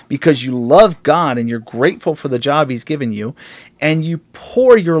job because you love God and you're grateful for the job He's given you, and you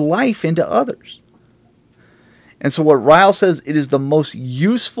pour your life into others. And so what Ryle says, it is the most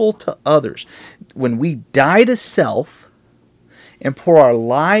useful to others. When we die to self and pour our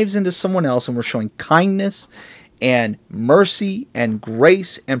lives into someone else, and we're showing kindness and mercy and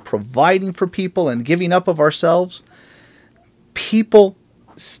grace and providing for people and giving up of ourselves, people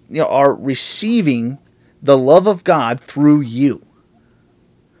are receiving the love of God through you.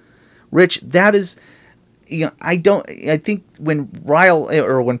 Rich, that is, I think when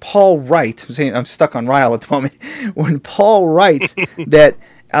Paul writes, I'm stuck on Ryle at the moment, when Paul writes that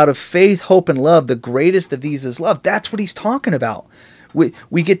out of faith, hope, and love, the greatest of these is love. That's what he's talking about.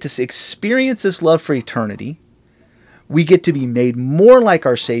 We get to experience this love for eternity. We get to be made more like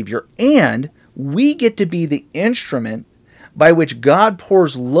our Savior, and we get to be the instrument by which God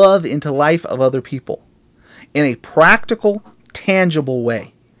pours love into life of other people in a practical, tangible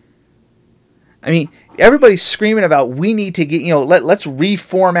way. Everybody's screaming about we need to get, let's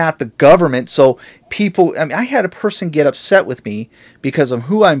reformat the government so people, I had a person get upset with me because of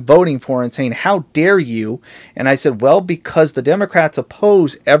who I'm voting for and saying, how dare you? And I said, well, because the Democrats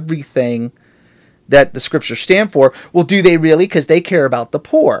oppose everything that the scriptures stand for. Well, do they really? Because they care about the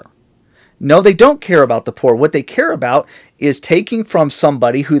poor. No, they don't care about the poor. What they care about is taking from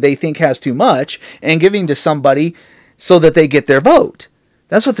somebody who they think has too much and giving to somebody so that they get their vote.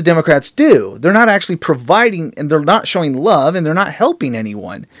 That's what the Democrats do. They're not actually providing, and they're not showing love, and they're not helping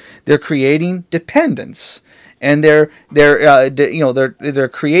anyone. They're creating dependence, and they're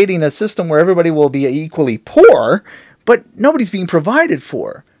creating a system where everybody will be equally poor, but nobody's being provided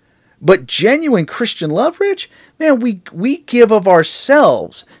for. But genuine Christian love, Rich, man, we give of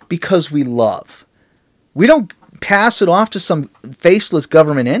ourselves because we love. We don't pass it off to some faceless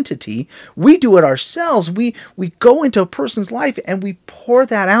government entity. We do it ourselves. We go into a person's life and we pour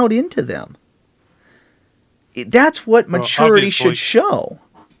that out into them. That's what maturity should show.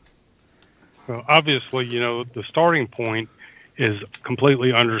 Well, obviously, the starting point is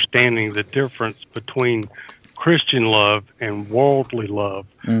completely understanding the difference between Christian love and worldly love,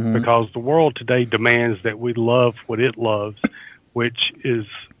 because the world today demands that we love what it loves, which is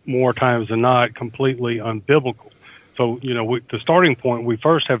more times than not completely unbiblical. So, the starting point, we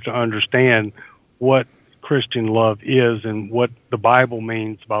first have to understand what Christian love is and what the Bible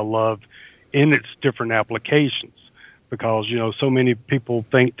means by love in its different applications. Because, so many people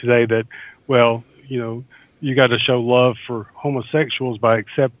think today that, well, you got to show love for homosexuals by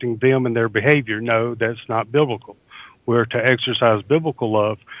accepting them and their behavior. No, that's not biblical. We're to exercise biblical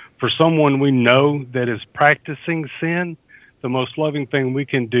love for someone we know that is practicing sin. The most loving thing we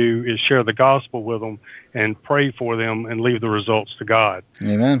can do is share the gospel with them and pray for them and leave the results to God.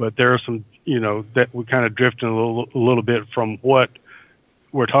 Amen. But there are some, that we kind of drifting a little bit from what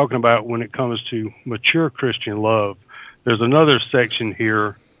we're talking about when it comes to mature Christian love. There's another section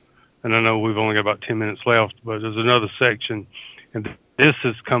here, and I know we've only got about 10 minutes left, but there's another section, and this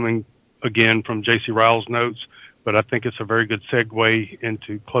is coming again from J.C. Ryle's notes, but I think it's a very good segue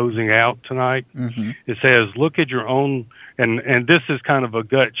into closing out tonight. Mm-hmm. It says, look at your own, and this is kind of a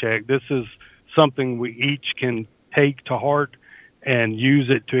gut check. This is something we each can take to heart and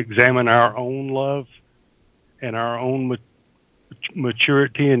use it to examine our own love and our own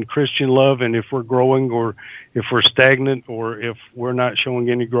maturity in Christian love, and if we're growing or if we're stagnant or if we're not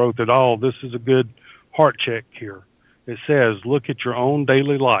showing any growth at all. This is a good heart check here. It says, look at your own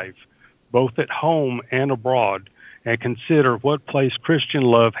daily life, both at home and abroad, and consider what place Christian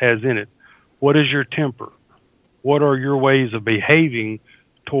love has in it. What is your temper? What are your ways of behaving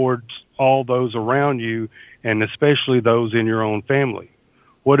towards all those around you, and especially those in your own family?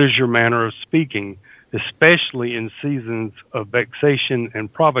 What is your manner of speaking, especially in seasons of vexation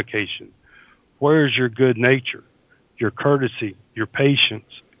and provocation? Where is your good nature, your courtesy, your patience,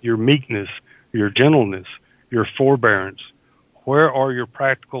 your meekness, your gentleness, your forbearance? Where are your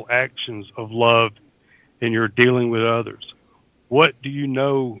practical actions of love in your dealing with others? What do you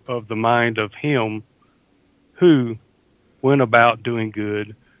know of the mind of him who went about doing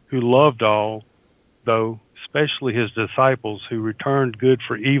good, who loved all, though especially his disciples, who returned good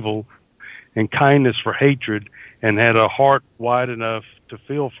for evil and kindness for hatred, and had a heart wide enough to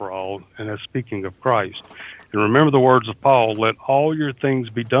feel for all? And that's speaking of Christ. And remember the words of Paul, let all your things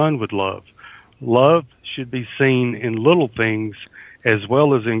be done with love. Love should be seen in little things as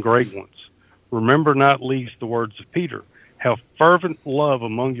well as in great ones. Remember not least the words of Peter, have fervent love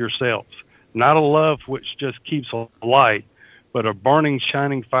among yourselves, not a love which just keeps alight, but a burning,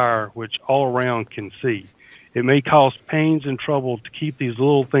 shining fire which all around can see. It may cost pains and trouble to keep these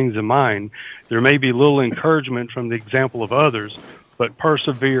little things in mind. There may be little encouragement from the example of others, but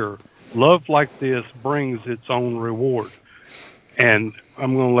persevere. Love like this brings its own reward. And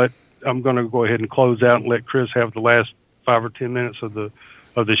I'm going to go ahead and close out and let Chris have the last 5 or 10 minutes of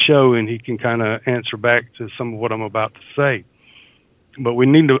the show, and he can kind of answer back to some of what I'm about to say. But we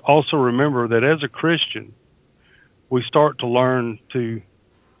need to also remember that as a Christian, we start to learn to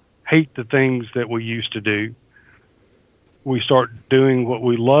hate the things that we used to do. We start doing what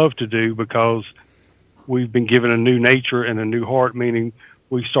we love to do because we've been given a new nature and a new heart, meaning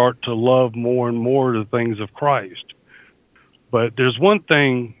we start to love more and more the things of Christ. But there's one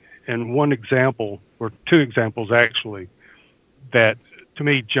thing and one example, or two examples actually, that to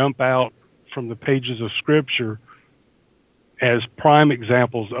me jump out from the pages of Scripture as prime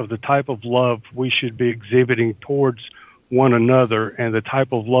examples of the type of love we should be exhibiting towards one another and the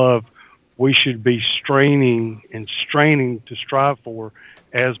type of love we should be straining to strive for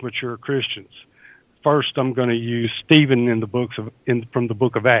as mature Christians. First, I'm going to use Stephen from the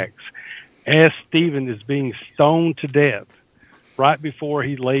book of Acts. As Stephen is being stoned to death, right before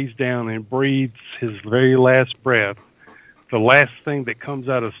he lays down and breathes his very last breath, the last thing that comes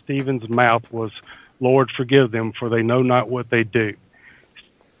out of Stephen's mouth was, Lord, forgive them, for they know not what they do.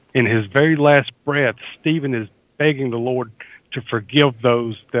 In his very last breath, Stephen is begging the Lord to forgive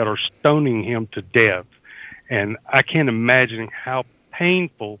those that are stoning him to death. And I can't imagine how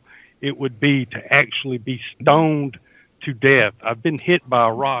painful it would be to actually be stoned to death. I've been hit by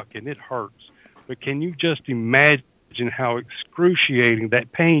a rock and it hurts. But can you just imagine how excruciating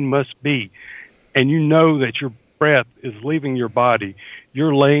that pain must be? And you know that your breath is leaving your body.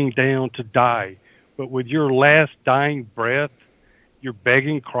 You're laying down to die. But with your last dying breath, you're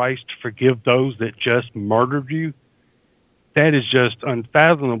begging Christ to forgive those that just murdered you. That is just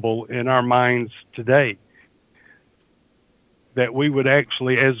unfathomable in our minds today. That we would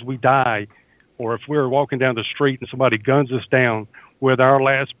actually, as we die, or if we're walking down the street and somebody guns us down with our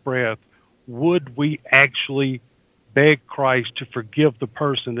last breath, would we actually beg Christ to forgive the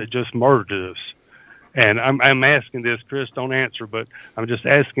person that just murdered us? And I'm asking this, Chris, don't answer, but I'm just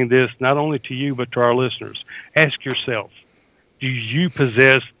asking this not only to you, but to our listeners. Ask yourself, do you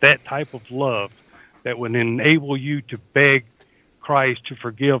possess that type of love that would enable you to beg Christ to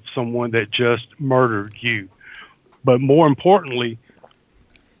forgive someone that just murdered you? But more importantly,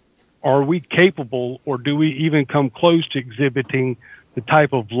 are we capable, or do we even come close to exhibiting the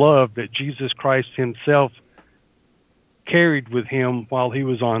type of love that Jesus Christ himself carried with him while he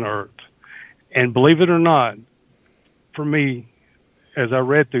was on earth? And believe it or not, for me, as I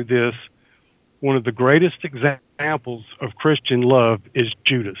read through this, one of the greatest examples of Christian love is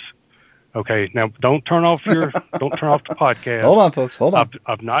Judas. Okay, now don't turn off the podcast. Hold on, folks. Hold on.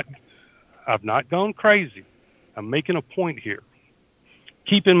 I've not gone crazy. I'm making a point here.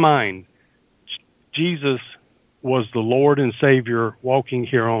 Keep in mind, Jesus was the Lord and Savior walking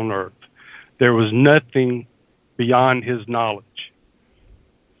here on earth. There was nothing beyond his knowledge.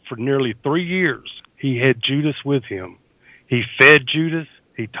 For nearly 3 years, he had Judas with him. He fed Judas.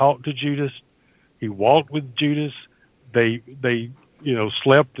 He talked to Judas. He walked with Judas. They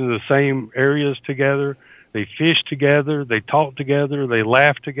slept in the same areas together. They fished together. They talked together. They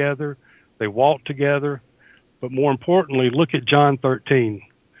laughed together. They walked together. But more importantly, look at John 13.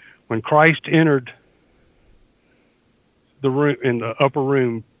 When Christ entered the room, in the upper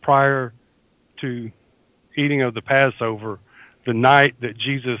room prior to eating of the Passover, the night that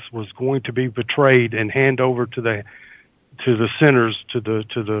Jesus was going to be betrayed and hand over to the sinners, to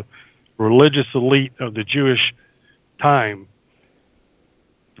the religious elite of the Jewish time,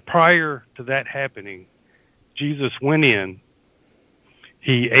 prior to that happening, Jesus went in,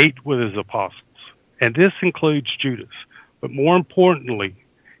 he ate with his apostles. And this includes Judas. But more importantly,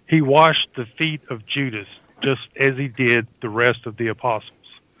 he washed the feet of Judas just as he did the rest of the apostles.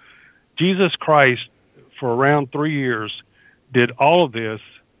 Jesus Christ, for around 3 years, did all of this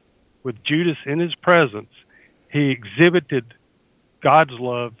with Judas in his presence. He exhibited God's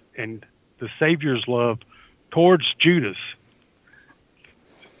love and the Savior's love towards Judas.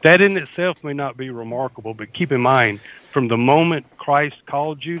 That in itself may not be remarkable, but keep in mind, from the moment Christ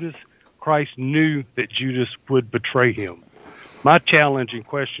called Judas, Christ knew that Judas would betray him. My challenging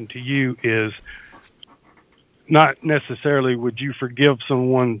question to you is not necessarily would you forgive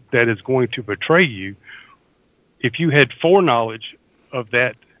someone that is going to betray you. If you had foreknowledge of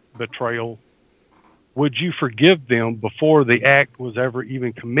that betrayal, would you forgive them before the act was ever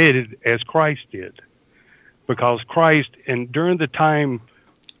even committed as Christ did? Because Christ, and during the time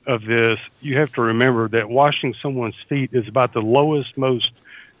of this, you have to remember that washing someone's feet is about the lowest, most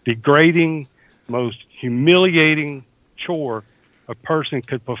degrading, most humiliating chore a person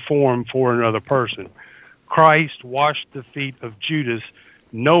could perform for another person. Christ washed the feet of Judas,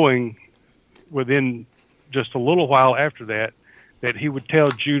 knowing within just a little while after that he would tell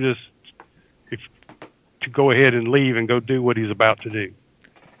Judas to go ahead and leave and go do what he's about to do.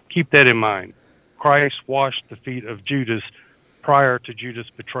 Keep that in mind. Christ washed the feet of Judas prior to Judas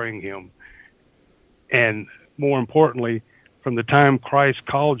betraying him. And more importantly, from the time Christ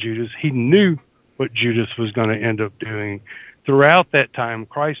called Judas, he knew what Judas was going to end up doing. Throughout that time,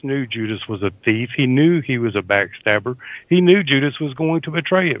 Christ knew Judas was a thief. He knew he was a backstabber. He knew Judas was going to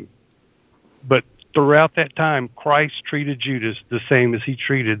betray him. But throughout that time, Christ treated Judas the same as he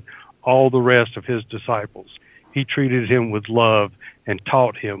treated all the rest of his disciples. He treated him with love and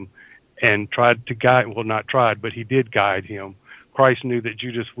taught him and tried to guide, well, not tried, but he did guide him. Christ knew that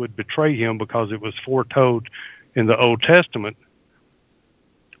Judas would betray him because it was foretold in the Old Testament,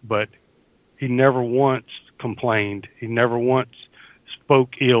 but he never once complained. He never once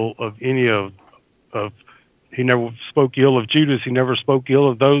spoke ill of any of he never spoke ill of Judas. He never spoke ill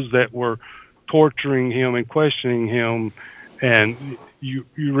of those that were torturing him and questioning him. And you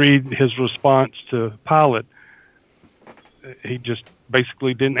read his response to Pilate, he just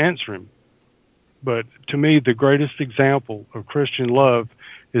basically didn't answer him. But to me, the greatest example of Christian love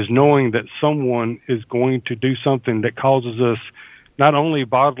is knowing that someone is going to do something that causes us not only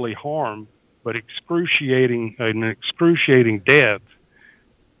bodily harm, but an excruciating death.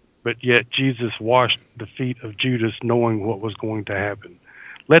 But yet Jesus washed the feet of Judas knowing what was going to happen.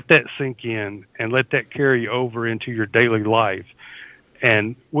 Let that sink in and let that carry over into your daily life.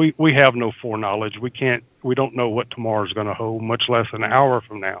 And we have no foreknowledge. We don't know what tomorrow's going to hold, much less an hour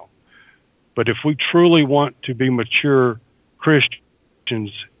from now. But if we truly want to be mature Christians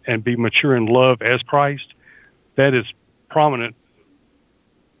and be mature in love as Christ, that is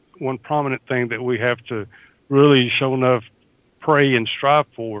one prominent thing that we have to really show enough pray and strive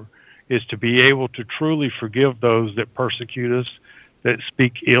for is to be able to truly forgive those that persecute us, that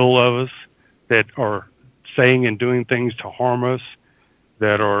speak ill of us, that are saying and doing things to harm us,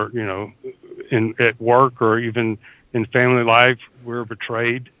 that are, at work or even in family life, we're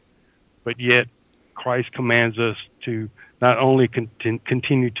betrayed. But yet Christ commands us to not only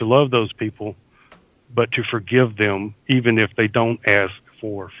continue to love those people, but to forgive them even if they don't ask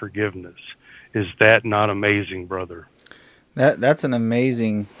for forgiveness. Is that not amazing, brother? That's an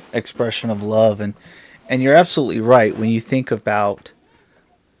amazing expression of love, and you're absolutely right when you think about,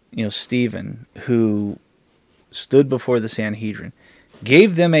 Stephen, who stood before the Sanhedrin,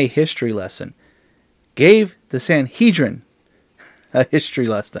 gave them a history lesson, gave the Sanhedrin a history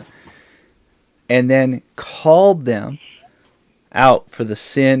lesson, and then called them out for the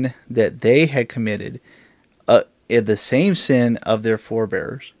sin that they had committed, the same sin of their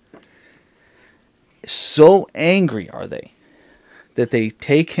forebears. So angry are they that they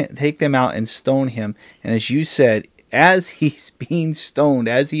take them out and stone him. And as you said, as he's being stoned,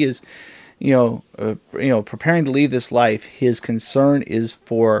 as he is, preparing to leave this life, his concern is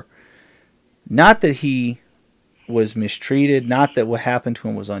for not that he was mistreated, not that what happened to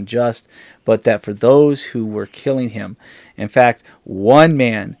him was unjust, but that for those who were killing him. In fact, one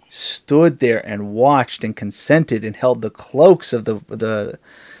man stood there and watched and consented and held the cloaks of the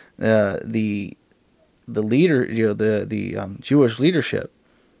leader, the Jewish leadership,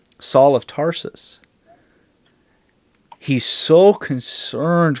 Saul of Tarsus. He's so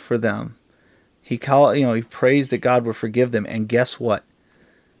concerned for them. He prays that God would forgive them, and guess what?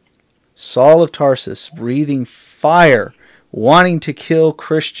 Saul of Tarsus, breathing fire, wanting to kill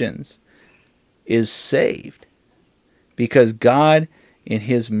Christians, is saved because God, in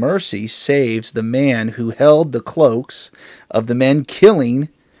his mercy, saves the man who held the cloaks of the men killing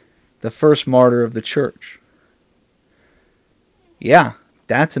the first martyr of the church. Yeah,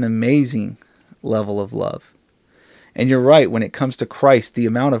 that's an amazing level of love. And you're right, when it comes to Christ, the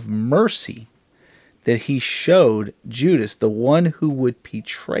amount of mercy that he showed Judas, the one who would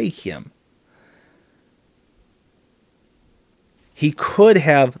betray him. He could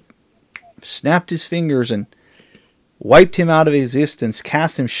have snapped his fingers and wiped him out of existence,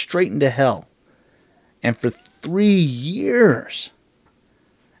 cast him straight into hell. And for 3 years,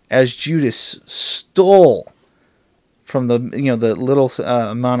 as Judas stole from the little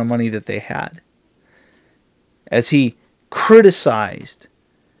amount of money that they had, as he criticized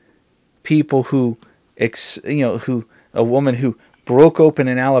people who a woman who broke open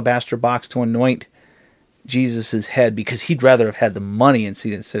an alabaster box to anoint Jesus' head because he'd rather have had the money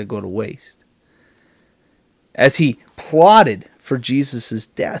instead of go to waste. As he plotted for Jesus'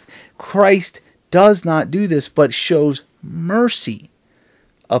 death, Christ does not do this, but shows mercy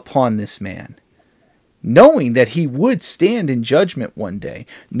upon this man, knowing that he would stand in judgment one day,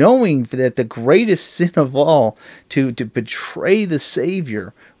 knowing that the greatest sin of all, to betray the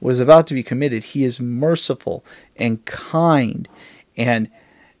Savior, was about to be committed. He is merciful and kind and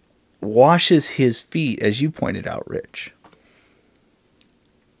washes his feet, as you pointed out, Rich.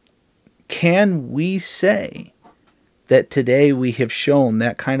 Can we say that today we have shown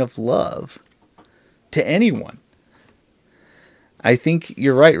that kind of love to anyone? I think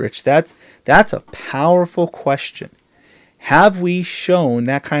you're right, Rich. That's a powerful question. Have we shown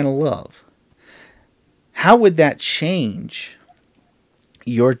that kind of love? How would that change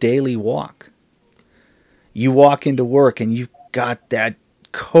your daily walk? You walk into work and you've got that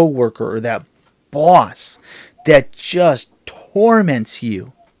coworker or that boss that just torments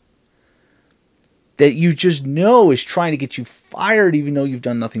you, that you just know is trying to get you fired even though you've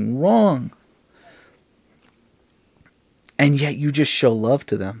done nothing wrong. And yet you just show love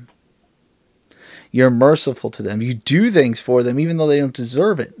to them. You're merciful to them. You do things for them even though they don't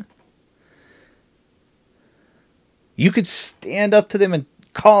deserve it. You could stand up to them and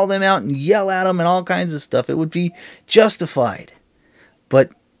call them out and yell at them and all kinds of stuff. It would be justified.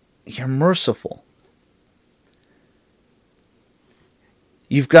 But you're merciful.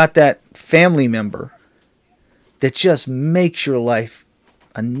 You've got that family member that just makes your life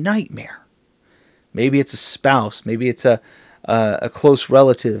a nightmare. Maybe it's a spouse. Maybe it's a close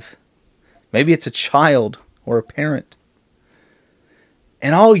relative. Maybe it's a child or a parent.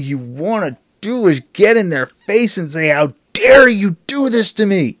 And all you want to do is get in their face and say, "How dare you do this to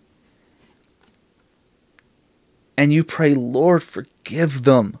me?" And you pray, "Lord, forgive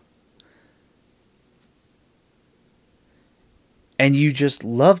them." And you just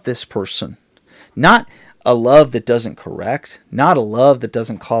love this person. Not a love that doesn't correct, not a love that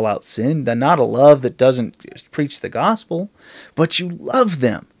doesn't call out sin, not a love that doesn't preach the gospel, but you love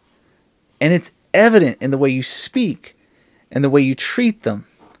them. And it's evident in the way you speak and the way you treat them.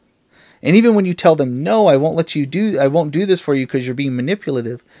 And even when you tell them, "No, I won't do this for you because you're being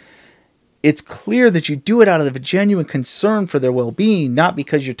manipulative," it's clear that you do it out of a genuine concern for their well-being, not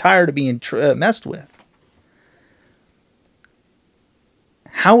because you're tired of being messed with.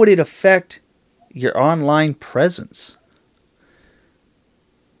 How would it affect your online presence?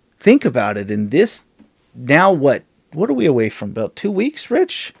 Think about it. In this, now what are we away from? About 2 weeks,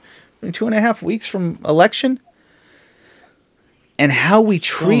 Rich? 2.5 weeks from election? and how we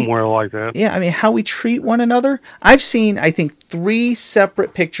treat somewhere like that. Yeah, I mean, how we treat one another. I've seen, I think, 3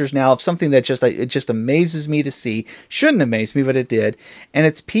 separate pictures now of something that it just amazes me to see. Shouldn't amaze me, but it did. And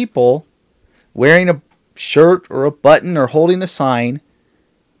it's people wearing a shirt or a button or holding a sign,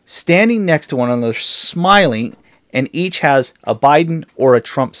 standing next to one another, smiling, and each has a Biden or a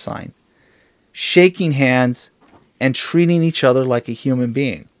Trump sign, shaking hands and treating each other like a human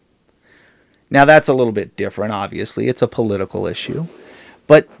being. Now, that's a little bit different, obviously. It's a political issue.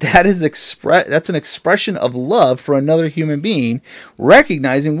 But that's an expression of love for another human being,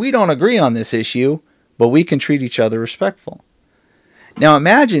 recognizing we don't agree on this issue, but we can treat each other respectful. Now,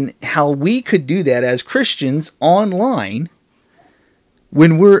 imagine how we could do that as Christians online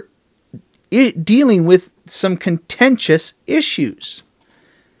when we're dealing with some contentious issues.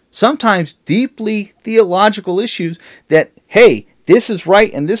 Sometimes deeply theological issues that, hey, this is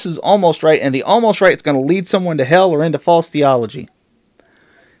right and this is almost right, and the almost right is going to lead someone to hell or into false theology.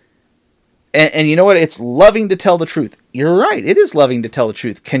 And you know what? It's loving to tell the truth. You're right. It is loving to tell the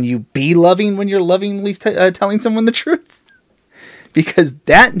truth. Can you be loving when you're lovingly telling someone the truth? Because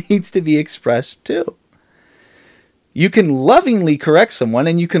that needs to be expressed too. You can lovingly correct someone,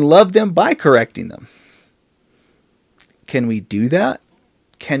 and you can love them by correcting them. Can we do that?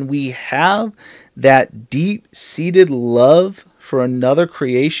 Can we have that deep-seated love for another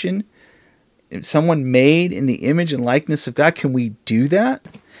creation, someone made in the image and likeness of God? Can we do that?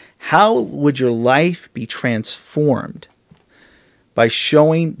 How would your life be transformed by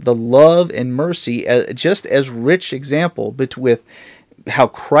showing the love and mercy, just as rich example with how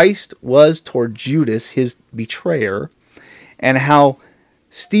Christ was toward Judas, his betrayer, and how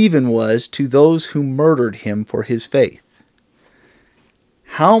Stephen was to those who murdered him for his faith?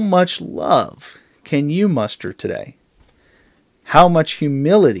 How much love can you muster today? How much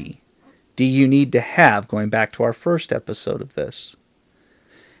humility do you need to have, going back to our first episode of this?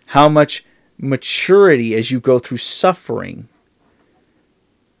 How much maturity as you go through suffering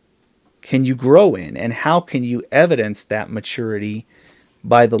can you grow in? And how can you evidence that maturity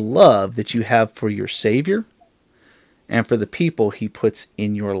by the love that you have for your Savior and for the people He puts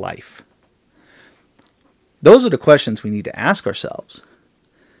in your life? Those are the questions we need to ask ourselves.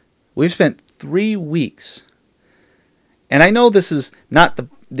 We've spent 3 weeks, and I know this is not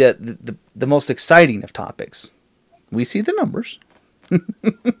the most exciting of topics. We see the numbers.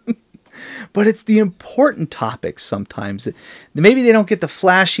 But it's the important topics sometimes. Maybe they don't get the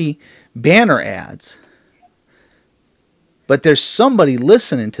flashy banner ads. But there's somebody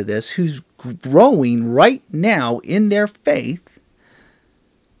listening to this who's growing right now in their faith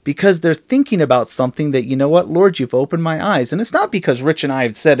because they're thinking about something that, you know what, Lord, you've opened my eyes. And it's not because Rich and I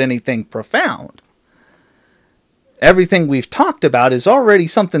have said anything profound. Everything we've talked about is already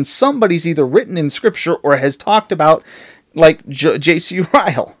something somebody's either written in Scripture or has talked about, like J.C.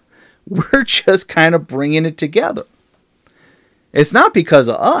 Ryle. We're just kind of bringing it together. It's not because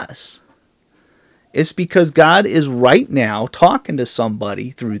of us. It's because God is right now talking to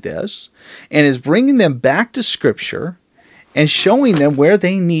somebody through this and is bringing them back to Scripture and showing them where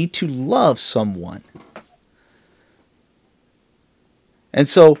they need to love someone. And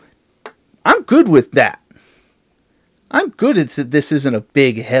so I'm good with that. I'm good at that this isn't a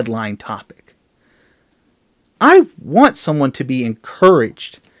big headline topic. I want someone to be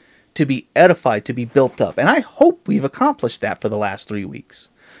encouraged, to be edified, to be built up. And I hope we've accomplished that for the last 3 weeks.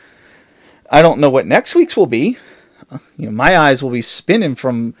 I don't know what next week's will be. My eyes will be spinning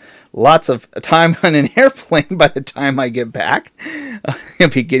from lots of time on an airplane by the time I get back. I'll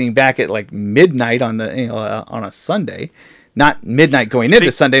be getting back at like midnight on on a Sunday. Not midnight going into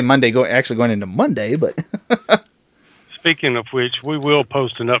Sunday, Monday actually going into Monday, but... Speaking of which, we will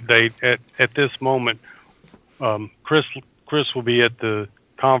post an update at this moment. Chris will be at the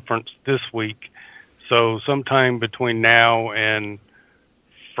conference this week, so sometime between now and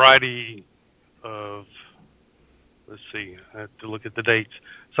Friday of, let's see, I have to look at the dates.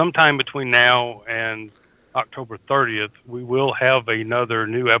 Sometime between now and October 30th, we will have another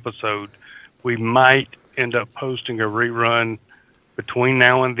new episode. We might end up posting a rerun between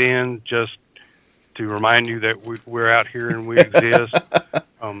now and then, just to remind you that we're out here and we exist.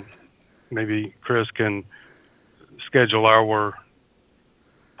 Maybe Chris can schedule our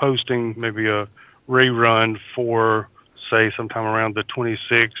posting, maybe a rerun for, say, sometime around the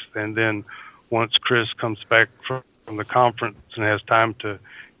 26th, and then once Chris comes back from the conference and has time to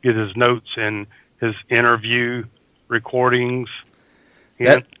get his notes and his interview recordings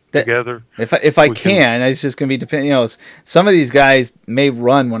together. If I can, it's just going to be depending. Some of these guys may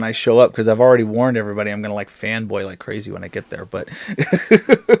run when I show up because I've already warned everybody I'm going to fanboy like crazy when I get there. But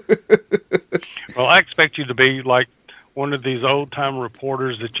well, I expect you to be like one of these old time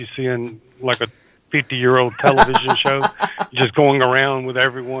reporters that you see in like a 50-year-old television show, just going around with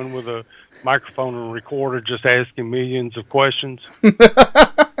everyone with a microphone and recorder, just asking millions of questions.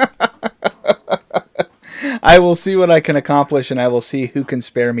 I will see what I can accomplish, and I will see who can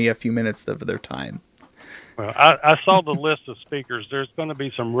spare me a few minutes of their time. Well, I saw the list of speakers. There's going to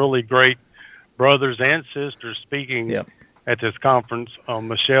be some really great brothers and sisters speaking at this conference.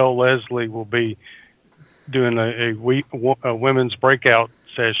 Michelle Leslie will be doing a women's breakout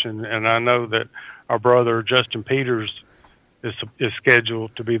session, and I know that our brother Justin Peters is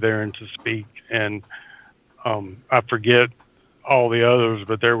scheduled to be there and to speak. And I forget all the others,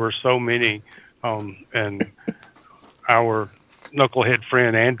 but there were so many. And our knucklehead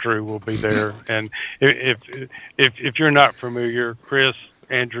friend Andrew will be there. And if you're not familiar, Chris,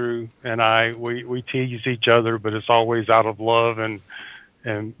 Andrew, and I, we tease each other, but it's always out of love and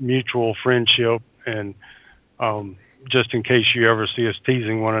mutual friendship. And just in case you ever see us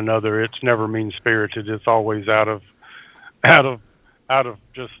teasing one another, it's never mean spirited. It's always out of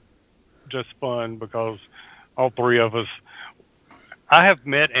just fun, because all three of us. I have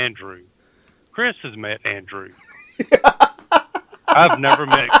met Andrew. Chris has met Andrew. I've never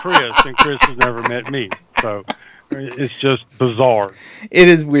met Chris, and Chris has never met me. So it's just bizarre. It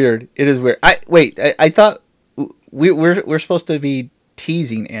is weird. I thought we're supposed to be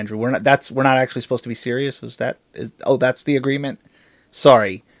teasing Andrew. We're not actually supposed to be serious. That's the agreement?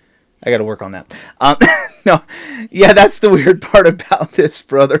 Sorry. I got to work on that. No. Yeah, that's the weird part about this,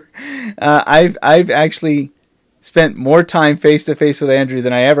 brother. I've actually spent more time face to face with Andrew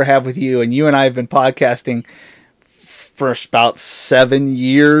than I ever have with you, and you and I have been podcasting for about 7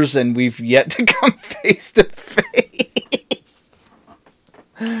 years, and we've yet to come face to face.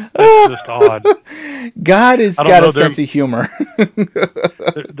 It's just odd. God has got a sense of humor.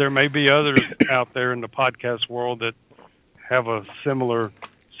 There may be others out there in the podcast world that have a similar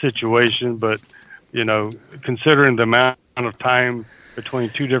situation, but considering the amount of time between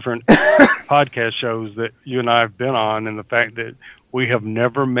two different podcast shows that you and I have been on, and the fact that we have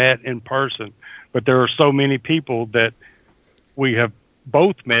never met in person, but there are so many people that we have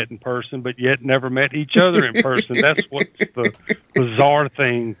both met in person, but yet never met each other in person. That's what's the bizarre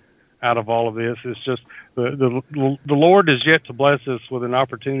thing out of all of this. It's just the Lord is yet to bless us with an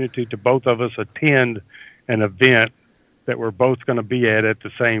opportunity to both of us attend an event that we're both going to be at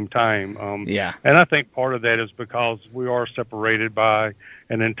the same time. And I think part of that is because we are separated by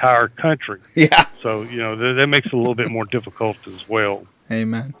an entire country. Yeah. So, that makes it a little bit more difficult as well.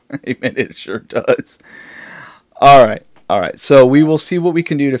 Amen. Amen. It sure does. All right. So we will see what we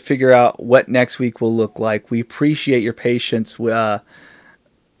can do to figure out what next week will look like. We appreciate your patience,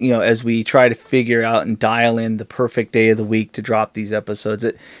 as we try to figure out and dial in the perfect day of the week to drop these episodes.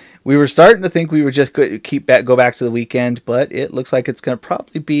 We were starting to think we would just go back to the weekend, but it looks like it's going to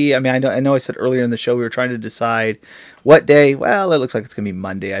probably be. I mean, I know I said earlier in the show we were trying to decide what day. Well, it looks like it's going to be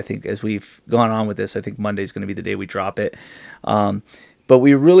Monday. I think as we've gone on with this, I think Monday is going to be the day we drop it. But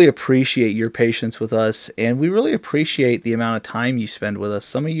we really appreciate your patience with us, and we really appreciate the amount of time you spend with us.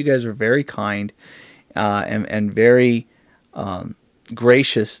 Some of you guys are very kind and very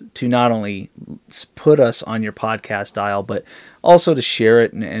gracious to not only put us on your podcast dial, but also to share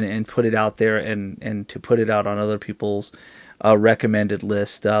it and put it out there and to put it out on other people's recommended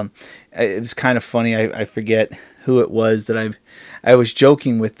list. It was kind of funny. I forget who it was that I was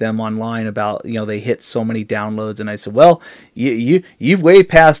joking with them online about, they hit so many downloads, and I said, well, you've way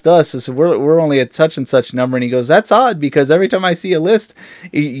past us. I said, we're only at such and such number, and he goes, that's odd, because every time I see a list,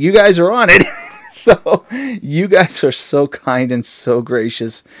 you guys are on it. So you guys are so kind and so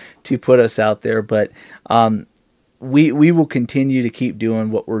gracious to put us out there, but we will continue to keep doing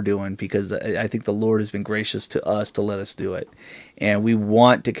what we're doing, because I think the Lord has been gracious to us to let us do it, and we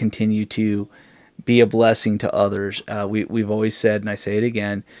want to continue to be a blessing to others. We've always said, and I say it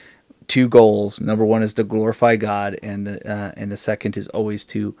again, 2 goals. Number 1 is to glorify God, and the second is always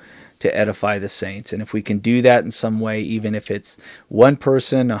to edify the saints. And if we can do that in some way, even if it's one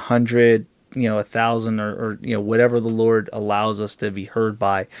person, 100, 1,000, or whatever the Lord allows us to be heard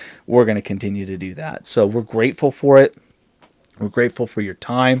by, we're going to continue to do that. So we're grateful for it. We're grateful for your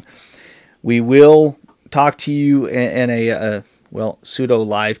time. We will talk to you in a pseudo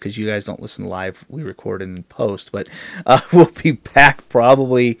live, because you guys don't listen live. We record in post, but we'll be back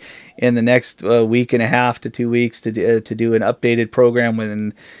probably in the next week and a half to 2 weeks to do an updated program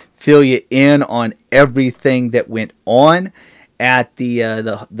and fill you in on everything that went on at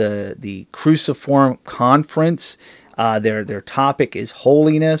the Cruciform Conference. Their topic is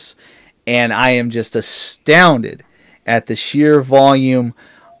holiness, and I am just astounded at the sheer volume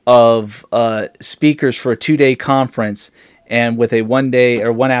of speakers for a 2-day conference, and with a 1-day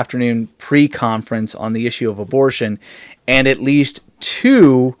or 1 afternoon pre-conference on the issue of abortion, and at least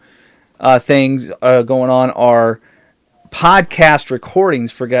 2 things going on are podcast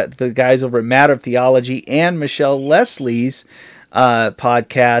recordings for the guys over at Matter of Theology and Michelle Leslie's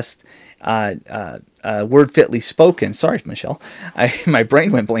podcast, Word Fitly Spoken. Sorry, Michelle. My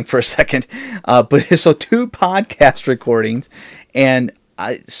brain went blank for a second. But so 2 podcast recordings and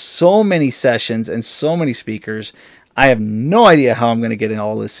so many sessions and so many speakers. I have no idea how I'm going to get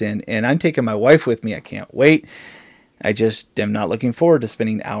all this in. And I'm taking my wife with me. I can't wait. I just am not looking forward to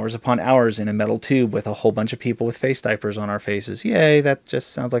spending hours upon hours in a metal tube with a whole bunch of people with face diapers on our faces. Yay, that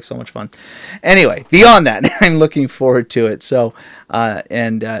just sounds like so much fun. Anyway, beyond that, I'm looking forward to it. So,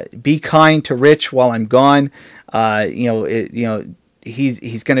 be kind to Rich while I'm gone.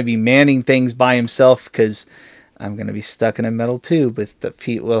 He's going to be manning things by himself because I'm going to be stuck in a metal tube with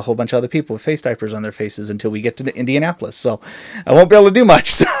a whole bunch of other people with face diapers on their faces until we get to Indianapolis. So I won't be able to do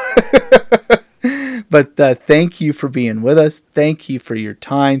much. So. But thank you for being with us. Thank you for your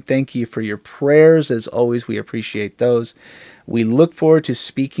time. Thank you for your prayers. As always, we appreciate those. We look forward to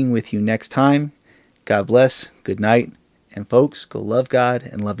speaking with you next time. God bless. Good night. And folks, go love God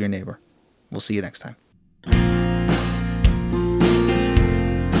and love your neighbor. We'll see you next time.